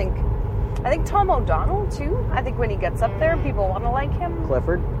away. I think Tom O'Donnell too. I think when he gets up there, people want to like him.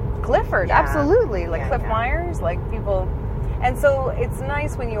 Clifford, Yeah. absolutely. Like Yeah, Cliff yeah. Myers, like people. And so it's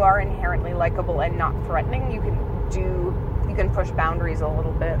nice when you are inherently likable and not threatening. You can push boundaries a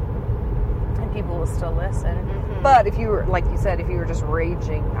little bit, and people will still listen. Mm-hmm. But if you were, like you said, if you were just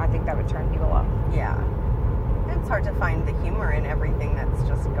raging, I think that would turn people off. Yeah. It's hard to find the humor in everything that's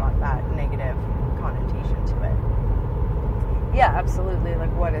just got that negative connotation to it. Yeah, absolutely.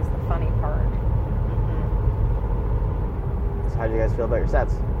 Like, what is the funny part? So how do you guys feel about your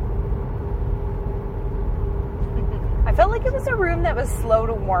sets? I felt like it was a room that was slow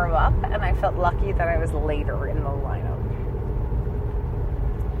to warm up, and I felt lucky that I was later in the lineup.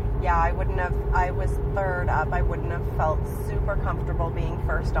 Yeah, I was third up. I wouldn't have felt super comfortable being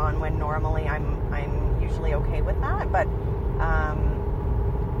first on when normally I'm usually okay with that. But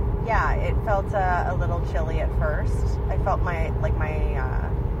yeah, it felt a little chilly at first. I felt my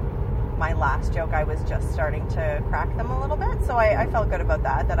last joke, I was just starting to crack them a little bit. So I felt good about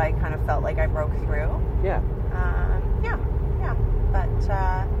that I kind of felt like I broke through. Yeah. Yeah. But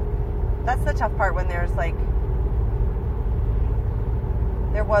that's the tough part when there's like,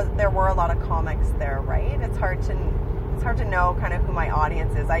 there were a lot of comics there, right? It's hard to know kind of who my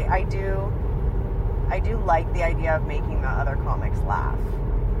audience is. I do like the idea of making the other comics laugh.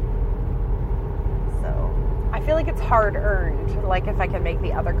 So I feel like it's hard earned. Like, if I can make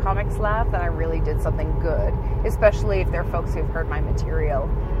the other comics laugh, then I really did something good. Especially if they're folks who've heard my material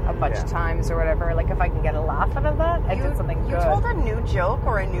a bunch of times or whatever. Like, if I can get a laugh out of that, I did something good. You told a new joke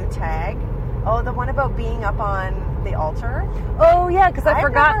or a new tag. Oh, the one about being up on the altar? Oh, yeah, because I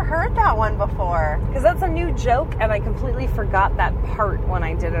forgot. I've never heard that one before. Because that's a new joke, and I completely forgot that part when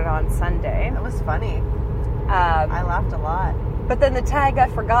I did it on Sunday. That was funny. I laughed a lot. But then the tag I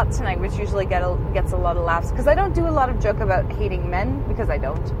forgot tonight, which usually gets a lot of laughs, because I don't do a lot of joke about hating men, because I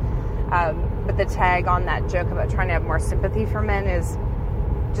don't. But the tag on that joke about trying to have more sympathy for men is,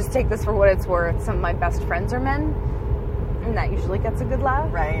 just take this for what it's worth, some of my best friends are men, and that usually gets a good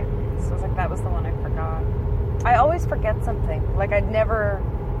laugh. Right. So I was like, that was the one I forgot. I always forget something. Like, You never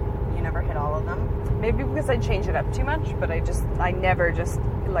hit all of them? maybe because I change it up too much, but I never just,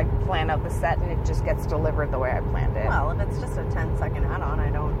 like, plan out the set and it just gets delivered the way I planned it. Well, if it's just a 10-second add-on, I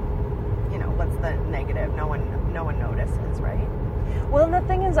don't, what's the negative? No one notices, right? Well, and the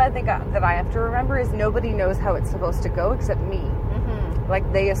thing is, I think that I have to remember is nobody knows how it's supposed to go except me. Mm-hmm.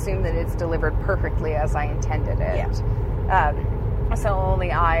 Like, they assume that it's delivered perfectly as I intended it. Yeah. So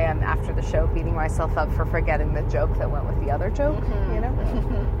only I am, after the show, beating myself up for forgetting the joke that went with the other joke, you know?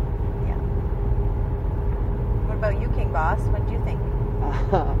 Yeah. What about you, King Boss? What did you think?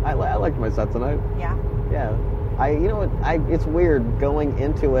 I liked my set tonight. Yeah. Yeah. It's weird going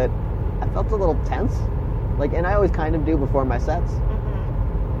into it. I felt a little tense. Like, and I always kind of do before my sets.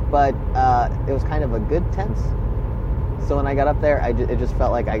 Mm-hmm. But it was kind of a good tense. So when I got up there, it just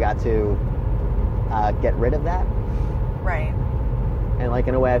felt like I got to get rid of that. Right. And like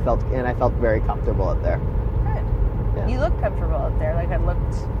in a way, I felt very comfortable up there. Good. Yeah. You look comfortable out there. Like, I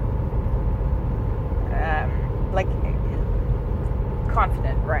looked like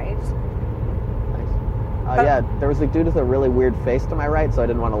confident, right? Nice. Yeah, there was a dude with a really weird face to my right, so I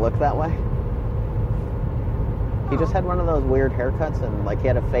didn't want to look that way. He just had one of those weird haircuts, and like he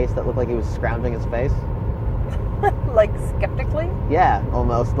had a face that looked like he was scrounging his face. Like skeptically? Yeah,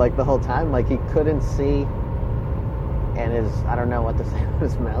 almost like the whole time. Like he couldn't see, and I don't know what to say with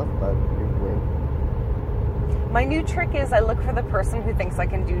his mouth, but it was weird. My new trick is I look for the person who thinks I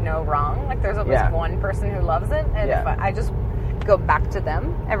can do no wrong. Like there's always one person who loves it, and if I just go back to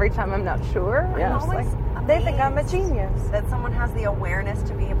them every time I'm not sure. Yeah. I'm always they think I'm a genius. That someone has the awareness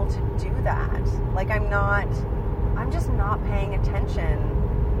to be able to do that. Like I'm just not paying attention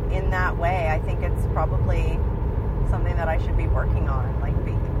in that way. I think it's probably something that I should be working on, like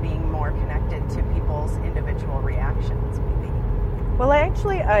being more connected to people's individual reactions, maybe. Well, I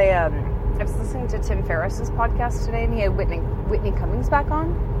was listening to Tim Ferriss's podcast today, and he had Whitney Cummings back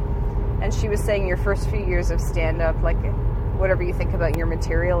on, and she was saying your first few years of stand-up, like whatever you think about your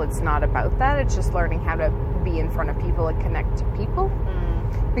material, it's not about that. It's just learning how to be in front of people and connect to people.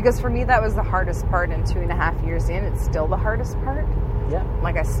 Because for me, that was the hardest part, and 2.5 years in, it's still the hardest part. Yeah.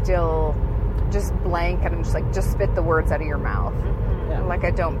 Like I still just blank, and I'm just like, just spit the words out of your mouth. Yeah. Like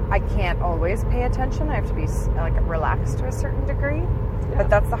I can't always pay attention. I have to be like relaxed to a certain degree. Yeah. But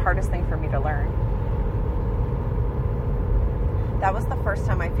that's the hardest thing for me to learn. That was the first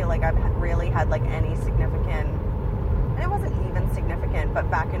time I feel like I've really had like any significant, and it wasn't even significant, but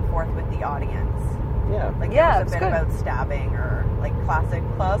back and forth with the audience. Yeah. Like Yeah, there was a it's bit good. about stabbing or like classic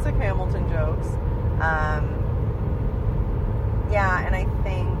Hamilton jokes. Yeah, and I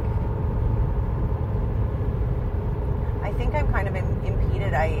think I'm kind of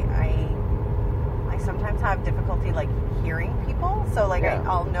impeded. I sometimes have difficulty like hearing people. So like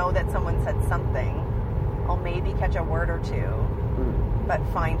I'll know that someone said something. I'll maybe catch a word or two, but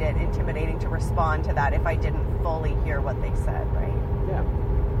find it intimidating to respond to that if I didn't fully hear what they said, right? Yeah.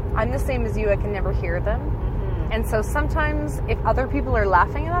 I'm the same as you. I can never hear them. And so sometimes if other people are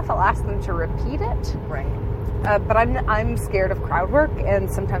laughing enough, I'll ask them to repeat it. Right. But I'm scared of crowd work and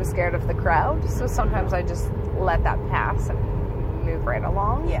sometimes scared of the crowd. So sometimes I just let that pass and move right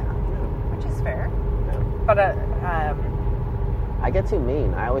along. Yeah. Which is fair. But I get too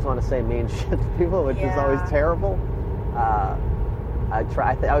mean. I always want to say mean shit to people, which is always terrible. I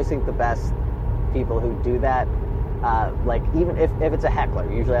always think the best people who do that, like even if it's a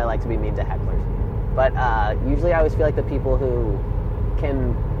heckler, usually I like to be mean to hecklers. But usually I always feel like the people who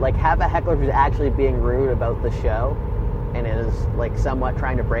can like have a heckler who's actually being rude about the show and is like somewhat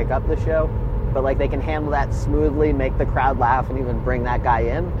trying to break up the show, but like they can handle that smoothly, make the crowd laugh, and even bring that guy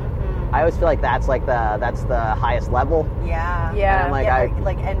in. I always feel like that's the highest level. Yeah. Yeah. And I'm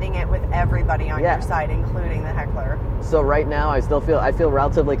like ending it with everybody on your side, including the heckler. So right now I feel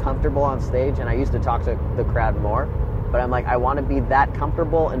relatively comfortable on stage, and I used to talk to the crowd more, but I'm like, I want to be that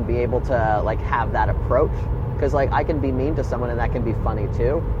comfortable and be able to like have that approach, because like I can be mean to someone and that can be funny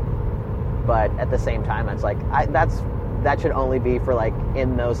too, but at the same time it's like that should only be for like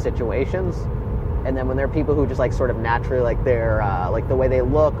in those situations. And then when there are people who just like sort of naturally like they're like the way they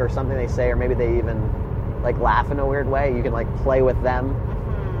look or something they say, or maybe they even like laugh in a weird way, you can like play with them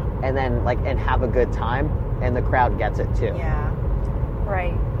and then like and have a good time, and the crowd gets it too. Yeah.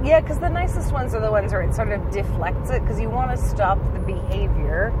 right. Yeah, because the nicest ones are the ones where it sort of deflects it, because you want to stop the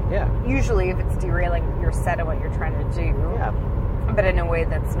behavior. Yeah. Usually if it's derailing your set and what you're trying to do. Yeah. But in a way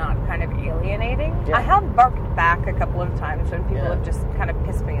that's not kind of alienating. Yeah. I have barked back a couple of times when people have just kind of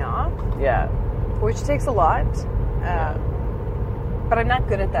pissed me off. Yeah. Which takes a lot. But I'm not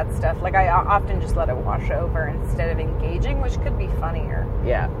good at that stuff. Like, I often just let it wash over instead of engaging, which could be funnier.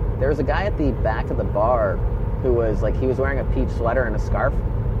 Yeah. There was a guy at the back of the bar who was, like, he was wearing a peach sweater and a scarf,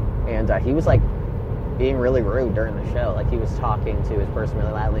 and he was, like, being really rude during the show. Like, he was talking to his person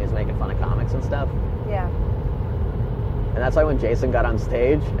really loudly, he was making fun of comics and stuff. Yeah. And that's why when Jason got on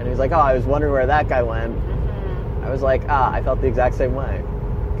stage, and he was like, oh, I was wondering where that guy went, I was like, I felt the exact same way.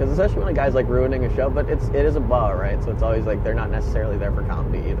 Because especially when a guy's, like, ruining a show, but it is a bar, right? So it's always, like, they're not necessarily there for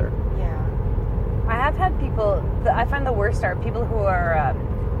comedy either. Yeah. I have had people, I find the worst are people who are,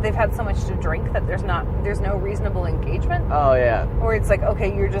 they've had so much to drink that there's no reasonable engagement. Oh, yeah. Or it's like,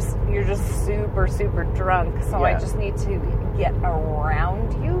 okay, you're just super, super drunk, so I just need to get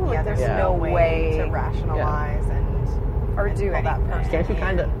around you. Like, Yeah, there's there's no way to rationalize and or do pull that anything. person.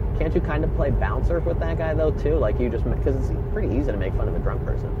 Can't you kind of play bouncer with that guy though too? Like you just, because it's pretty easy to make fun of a drunk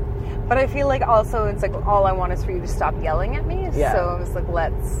person. But I feel like also it's like all I want is for you to stop yelling at me. Yeah. So I was like,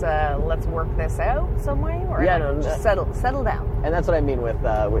 let's work this out some way, or just settle down. And that's what I mean with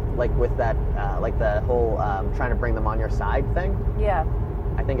that like the whole trying to bring them on your side thing. Yeah.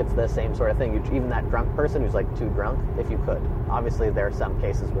 I think it's the same sort of thing. Even that drunk person who's like too drunk, if you could. Obviously, there are some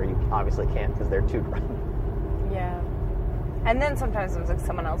cases where you obviously can't because they're too drunk. Yeah. And then sometimes it's like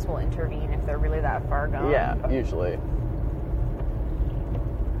someone else will intervene if they're really that far gone. Yeah, usually.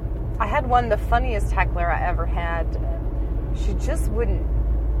 I had the funniest heckler I ever had. She just wouldn't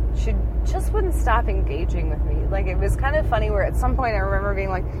stop engaging with me. Like, it was kind of funny where at some point I remember being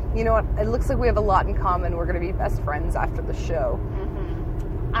like, you know what, it looks like we have a lot in common. We're going to be best friends after the show.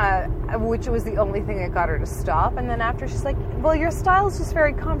 Which was the only thing that got her to stop. And then after, she's like, well, your style's just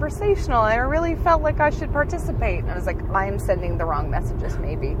very conversational, and I really felt like I should participate. And I was like, I'm sending the wrong messages,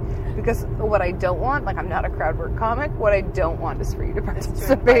 maybe. Because what I don't want, like, I'm not a crowd work comic, what I don't want is for you to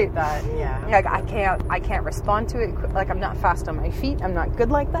participate. That, yeah. Like, I can't respond to it. Like, I'm not fast on my feet. I'm not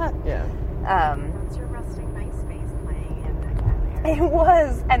good like that. Yeah. That's your Resting Nice Face playing in the It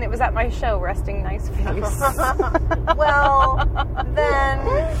was, and it was at my show, Resting Nice Face. Well, then...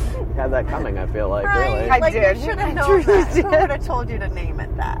 You had that coming, I feel like, Right, really. I like did. you should I have known truly that. did. Who would have told you to name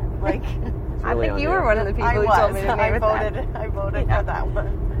it that? Like, I really think on you you. were one of the people I who was. told me to name I it voted. that. I voted for that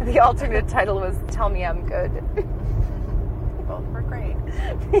one. The alternate title was Tell Me I'm Good. Both were great.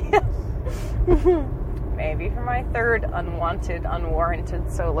 Maybe for my third unwanted, unwarranted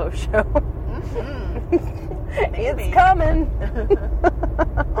solo show. Maybe. It's coming.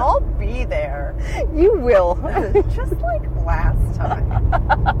 I'll be there. You will. Just like last time.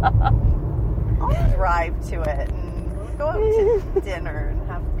 I'll drive to it and we'll go out to dinner and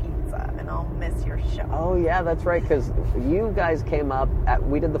have pizza, and I'll miss your show. Oh, yeah, that's right, because you guys came up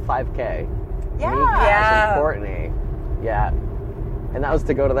we did the 5K. Yeah. Me, Cass, Yeah. and Courtney. Yeah. And that was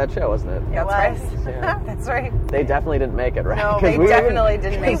to go to that show, wasn't it? That's was. right. Yeah. That's right. They definitely didn't make it, right? No, 'Cause They we definitely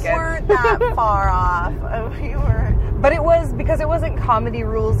didn't make We it. weren't that far off. We were. But it was because it wasn't comedy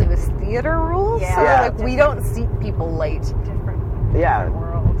rules, it was theater rules. Yeah. So Yeah. like we don't seat people late. Different Yeah.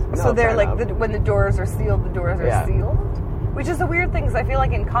 world. No, So they're fair like, enough. when the doors are sealed, the doors are Yeah. sealed. Which is a weird thing, because I feel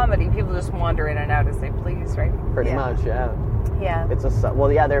like in comedy, people just wander in and out as they please, right? Pretty Yeah. much, yeah. Yeah. It's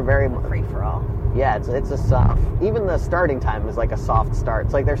well, yeah, they're very, Free for all. yeah, it's a soft, even the starting time is like a soft start.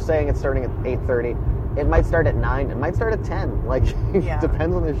 It's like they're saying it's starting at 8:30. It might start at 9. It might start at 10. Like, Yeah. it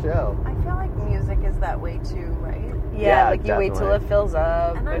depends on the show. I feel like music is that way too, right? Yeah, Yeah, like you wait till definitely. it fills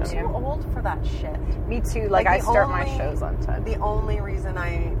up. And I'm and- too old for that shit. Me too. Like Like, I the start my only- shows on time. The only reason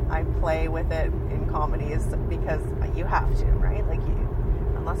I play with it in comedy is because you have to, right? Like,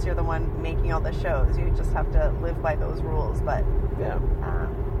 unless you're the one making all the shows, you just have to live by those rules. But Yeah.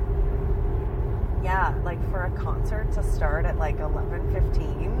 yeah, like for a concert to start at like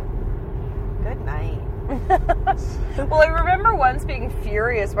 11:15. Good night. Well, I remember once being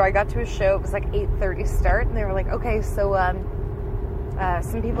furious where I got to a show. It was like 8:30 start, and they were like, "Okay, so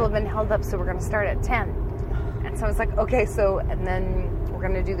some people have been held up, so we're going to start at 10." And so I was like, "Okay, so," and then we're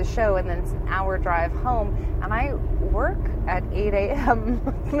going to do the show, and then it's an hour drive home, and I work at 8 a.m.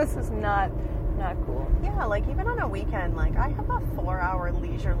 This is not cool. Yeah, like even on a weekend, like I have a 4-hour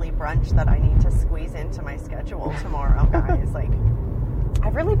leisurely brunch that I need to squeeze into my schedule tomorrow, guys. Like,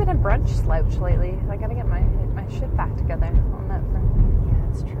 I've really been a brunch slouch lately. I got to get my shit back together on that front. yeah,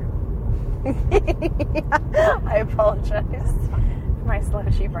 it's true. I apologize for my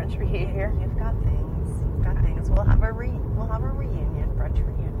slouchy brunch behavior. You've got things. You've got things. We'll have a reunion, brunch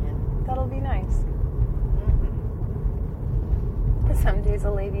reunion. That'll be nice. Mm-hmm. Some days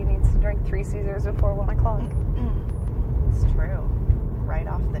a lady needs to drink 3 Caesars before 1 o'clock. It's true. Right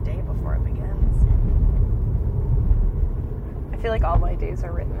off the day before it begins. I feel like all my days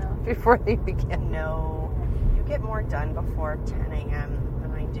are written out before they begin. No, you get more done before 10 a.m.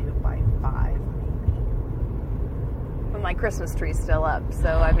 than I do by 5, maybe. But my Christmas tree's still up,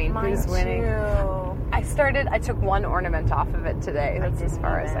 so I mean, who's winning? Too. I took one ornament off of it today. That's as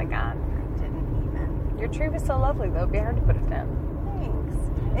far as I got. Didn't even. Your tree was so lovely, though. It'd be hard to put it down. Thanks.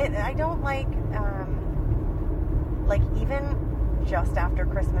 I don't like even just after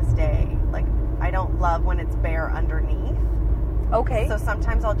Christmas Day, like, I don't love when it's bare underneath. Okay. So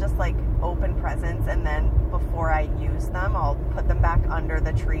sometimes I'll just, like, open presents, and then before I use them, I'll put them back under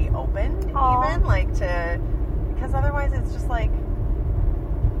the tree open, Aw. even, because otherwise it's just like,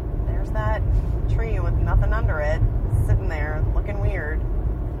 there's that tree with nothing under it, sitting there looking weird.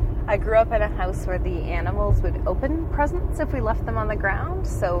 I grew up in a house where the animals would open presents if we left them on the ground.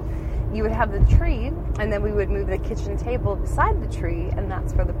 So you would have the tree, and then we would move the kitchen table beside the tree, and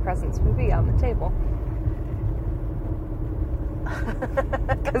that's where the presents would be, on the table.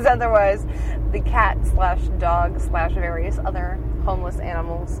 Because otherwise, the cat/dog/various other homeless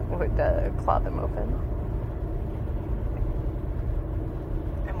animals would claw them open.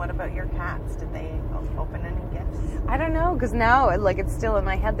 And what about your cats? Did they open any gifts? I don't know, because now, it's still in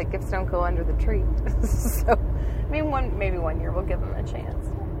my head that gifts don't go under the tree. So, I mean, maybe one year we'll give them a chance.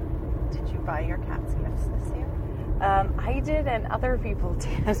 Did you buy your cats gifts this year? I did, and other people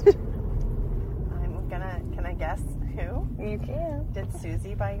did. Can I guess who? You can. Did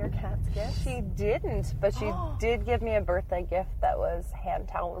Susie buy your cat's gift? She didn't, but she did give me a birthday gift that was hand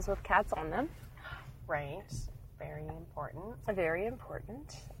towels with cats on them. Right. Very important. Very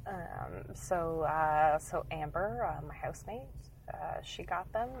important. So Amber, my housemate, she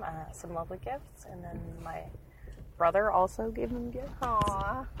got them some lovely gifts, and then my brother also gave them gifts.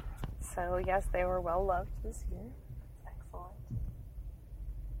 Aww. So yes, they were well loved this year. Excellent.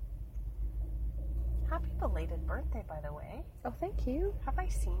 Happy belated birthday, by the way. Oh, thank you. Have I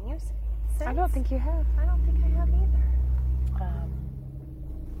seen you since? I don't think you have. I don't think I have either.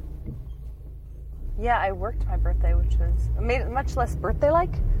 Yeah, I worked my birthday, which made it much less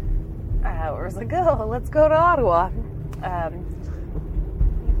birthday-like. It was like, oh, let's go to Ottawa.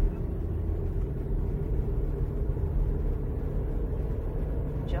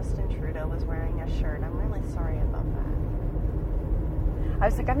 Justin Trudeau was wearing a shirt. I'm really sorry about that. I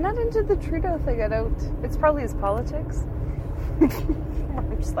was like, I'm not into the Trudeau thing. It's probably his politics.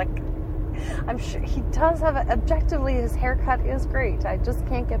 I'm just like, I'm sure he does have objectively, his haircut is great. I just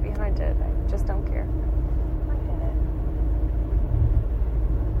can't get behind it. I just don't care. I get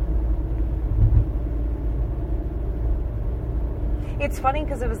it. It's funny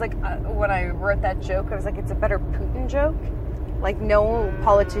because it was like, when I wrote that joke, I was like, it's a better Putin joke. Like, no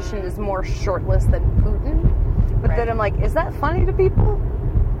politician is more shortless than Putin. But Right. then I'm like, is that funny to people?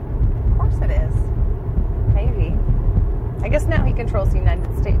 Of course it is. Maybe. I guess now he controls the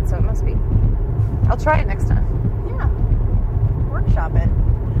United States, so it must be. I'll try it next time. Yeah. Workshop it.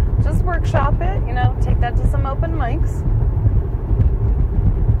 Just workshop it, take that to some open mics.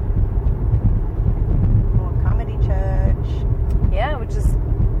 Oh, comedy church. Yeah, which is,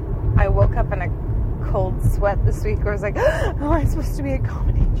 I woke up in a cold sweat this week where I was like, oh, I'm supposed to be a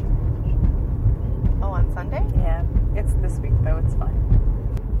comedy judge. Oh, on Sunday? Yeah, it's this week though, it's fine.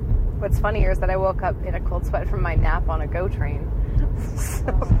 What's funnier is that I woke up in a cold sweat from my nap on a GO train.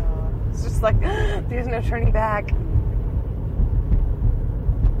 So it's just like, there's no turning back.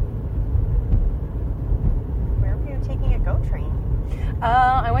 Where were you taking a GO train?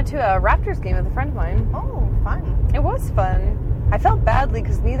 I went to a Raptors game with a friend of mine. Oh, fun. It was fun. I felt badly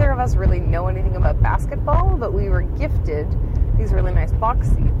because neither of us really know anything about basketball, but we were gifted these really nice box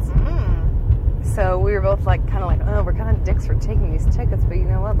seats. So we were both like, kind of like, oh, we're kind of dicks for taking these tickets, but you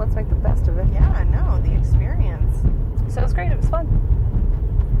know what? Let's make the best of it. Yeah, no, the experience. So it was great. It was fun.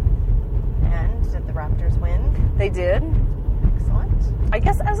 And did the Raptors win? They did. Excellent. I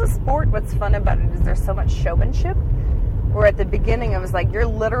guess as a sport, what's fun about it is there's so much showmanship. Where at the beginning, I was like, you're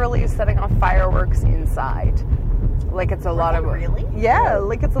literally setting off fireworks inside. Like it's a lot of really? Yeah,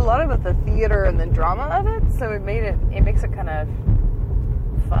 like it's a lot about the theater and the drama of it. So it makes it kind of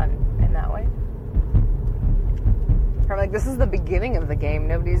fun in that way. I'm like, this is the beginning of the game.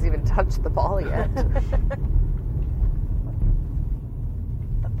 Nobody's even touched the ball yet.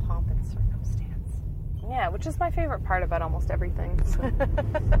 The pomp and circumstance. Yeah, which is my favorite part about almost everything. So.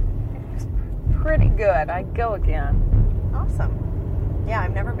 It's pretty good. I'd go again. Awesome. Yeah,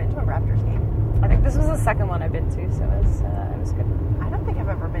 I've never been to a Raptors game. I think this was the second one I've been to, so it was good. I don't think I've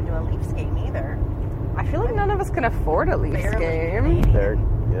ever been to a Leafs game either. I feel like none of us can afford a Leafs game.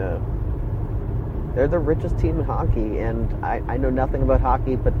 They're the richest team in hockey, and I know nothing about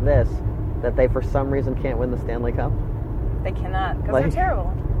hockey but this, that they for some reason can't win the Stanley Cup. They cannot, because Like- they're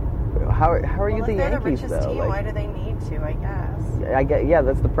terrible. How are you the if they're Yankees the richest though? team, why do they need to, I guess? Yeah,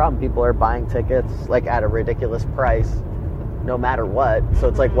 that's the problem. People are buying tickets like at a ridiculous price, no matter what. So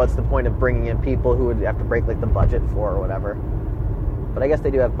it's like, what's the point of bringing in people who would have to break like the budget for or whatever? But I guess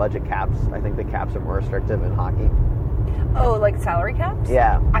they do have budget caps. I think the caps are more restrictive in hockey. Oh, like salary caps?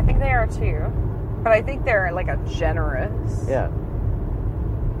 Yeah. I think they are too. But I think they're like a generous. Yeah.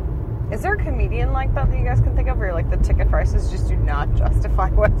 Is there a comedian like that you guys can think of where like the ticket prices just do not justify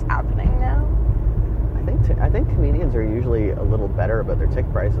what's happening now? I think comedians are usually a little better about their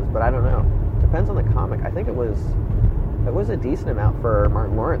ticket prices, but I don't know. Depends on the comic. I think it was a decent amount for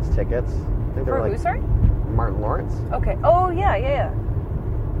Martin Lawrence tickets. I think they For were who, like sorry? Martin Lawrence. Okay. Oh, yeah.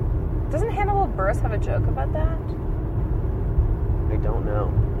 Doesn't Hannibal Buress have a joke about that? I don't know.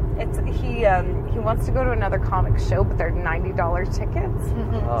 He wants to go to another comic show, but they're $90 tickets.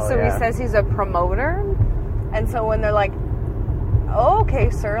 Oh, So yeah. he says he's a promoter, and so when they're like, oh, "Okay,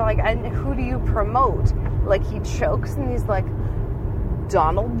 sir, like, and who do you promote?" Like he chokes and he's like,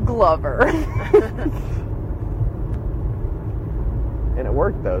 "Donald Glover." And it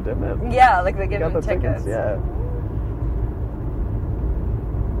worked though, didn't it? Yeah, like they give Got him the tickets. Yeah.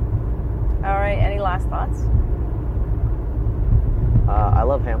 All right. Any last thoughts? I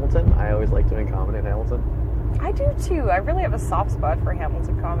love Hamilton. I always like doing comedy in Hamilton. I do too. I really have a soft spot for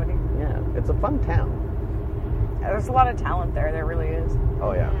Hamilton comedy. Yeah, it's a fun town. There's a lot of talent there. There really is.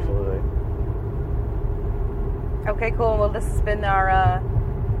 Oh yeah, absolutely. Okay, cool. Well, this has been our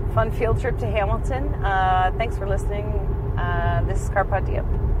fun field trip to Hamilton. Thanks for listening. This is Carpod Diem.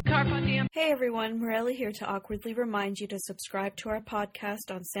 Carpod Diem. Hey everyone, Morelli here to awkwardly remind you to subscribe to our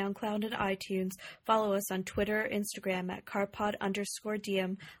podcast on SoundCloud and iTunes, follow us on Twitter, Instagram at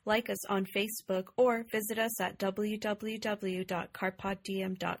carpod_diem, like us on Facebook, or visit us at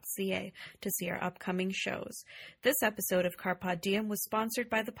www.carpoddiem.ca to see our upcoming shows. This episode of Carpod Diem was sponsored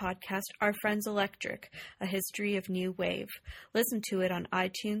by the podcast Our Friends Electric, A History of New Wave. Listen to it on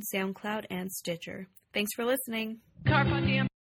iTunes, SoundCloud, and Stitcher. Thanks for listening. Carpod Diem.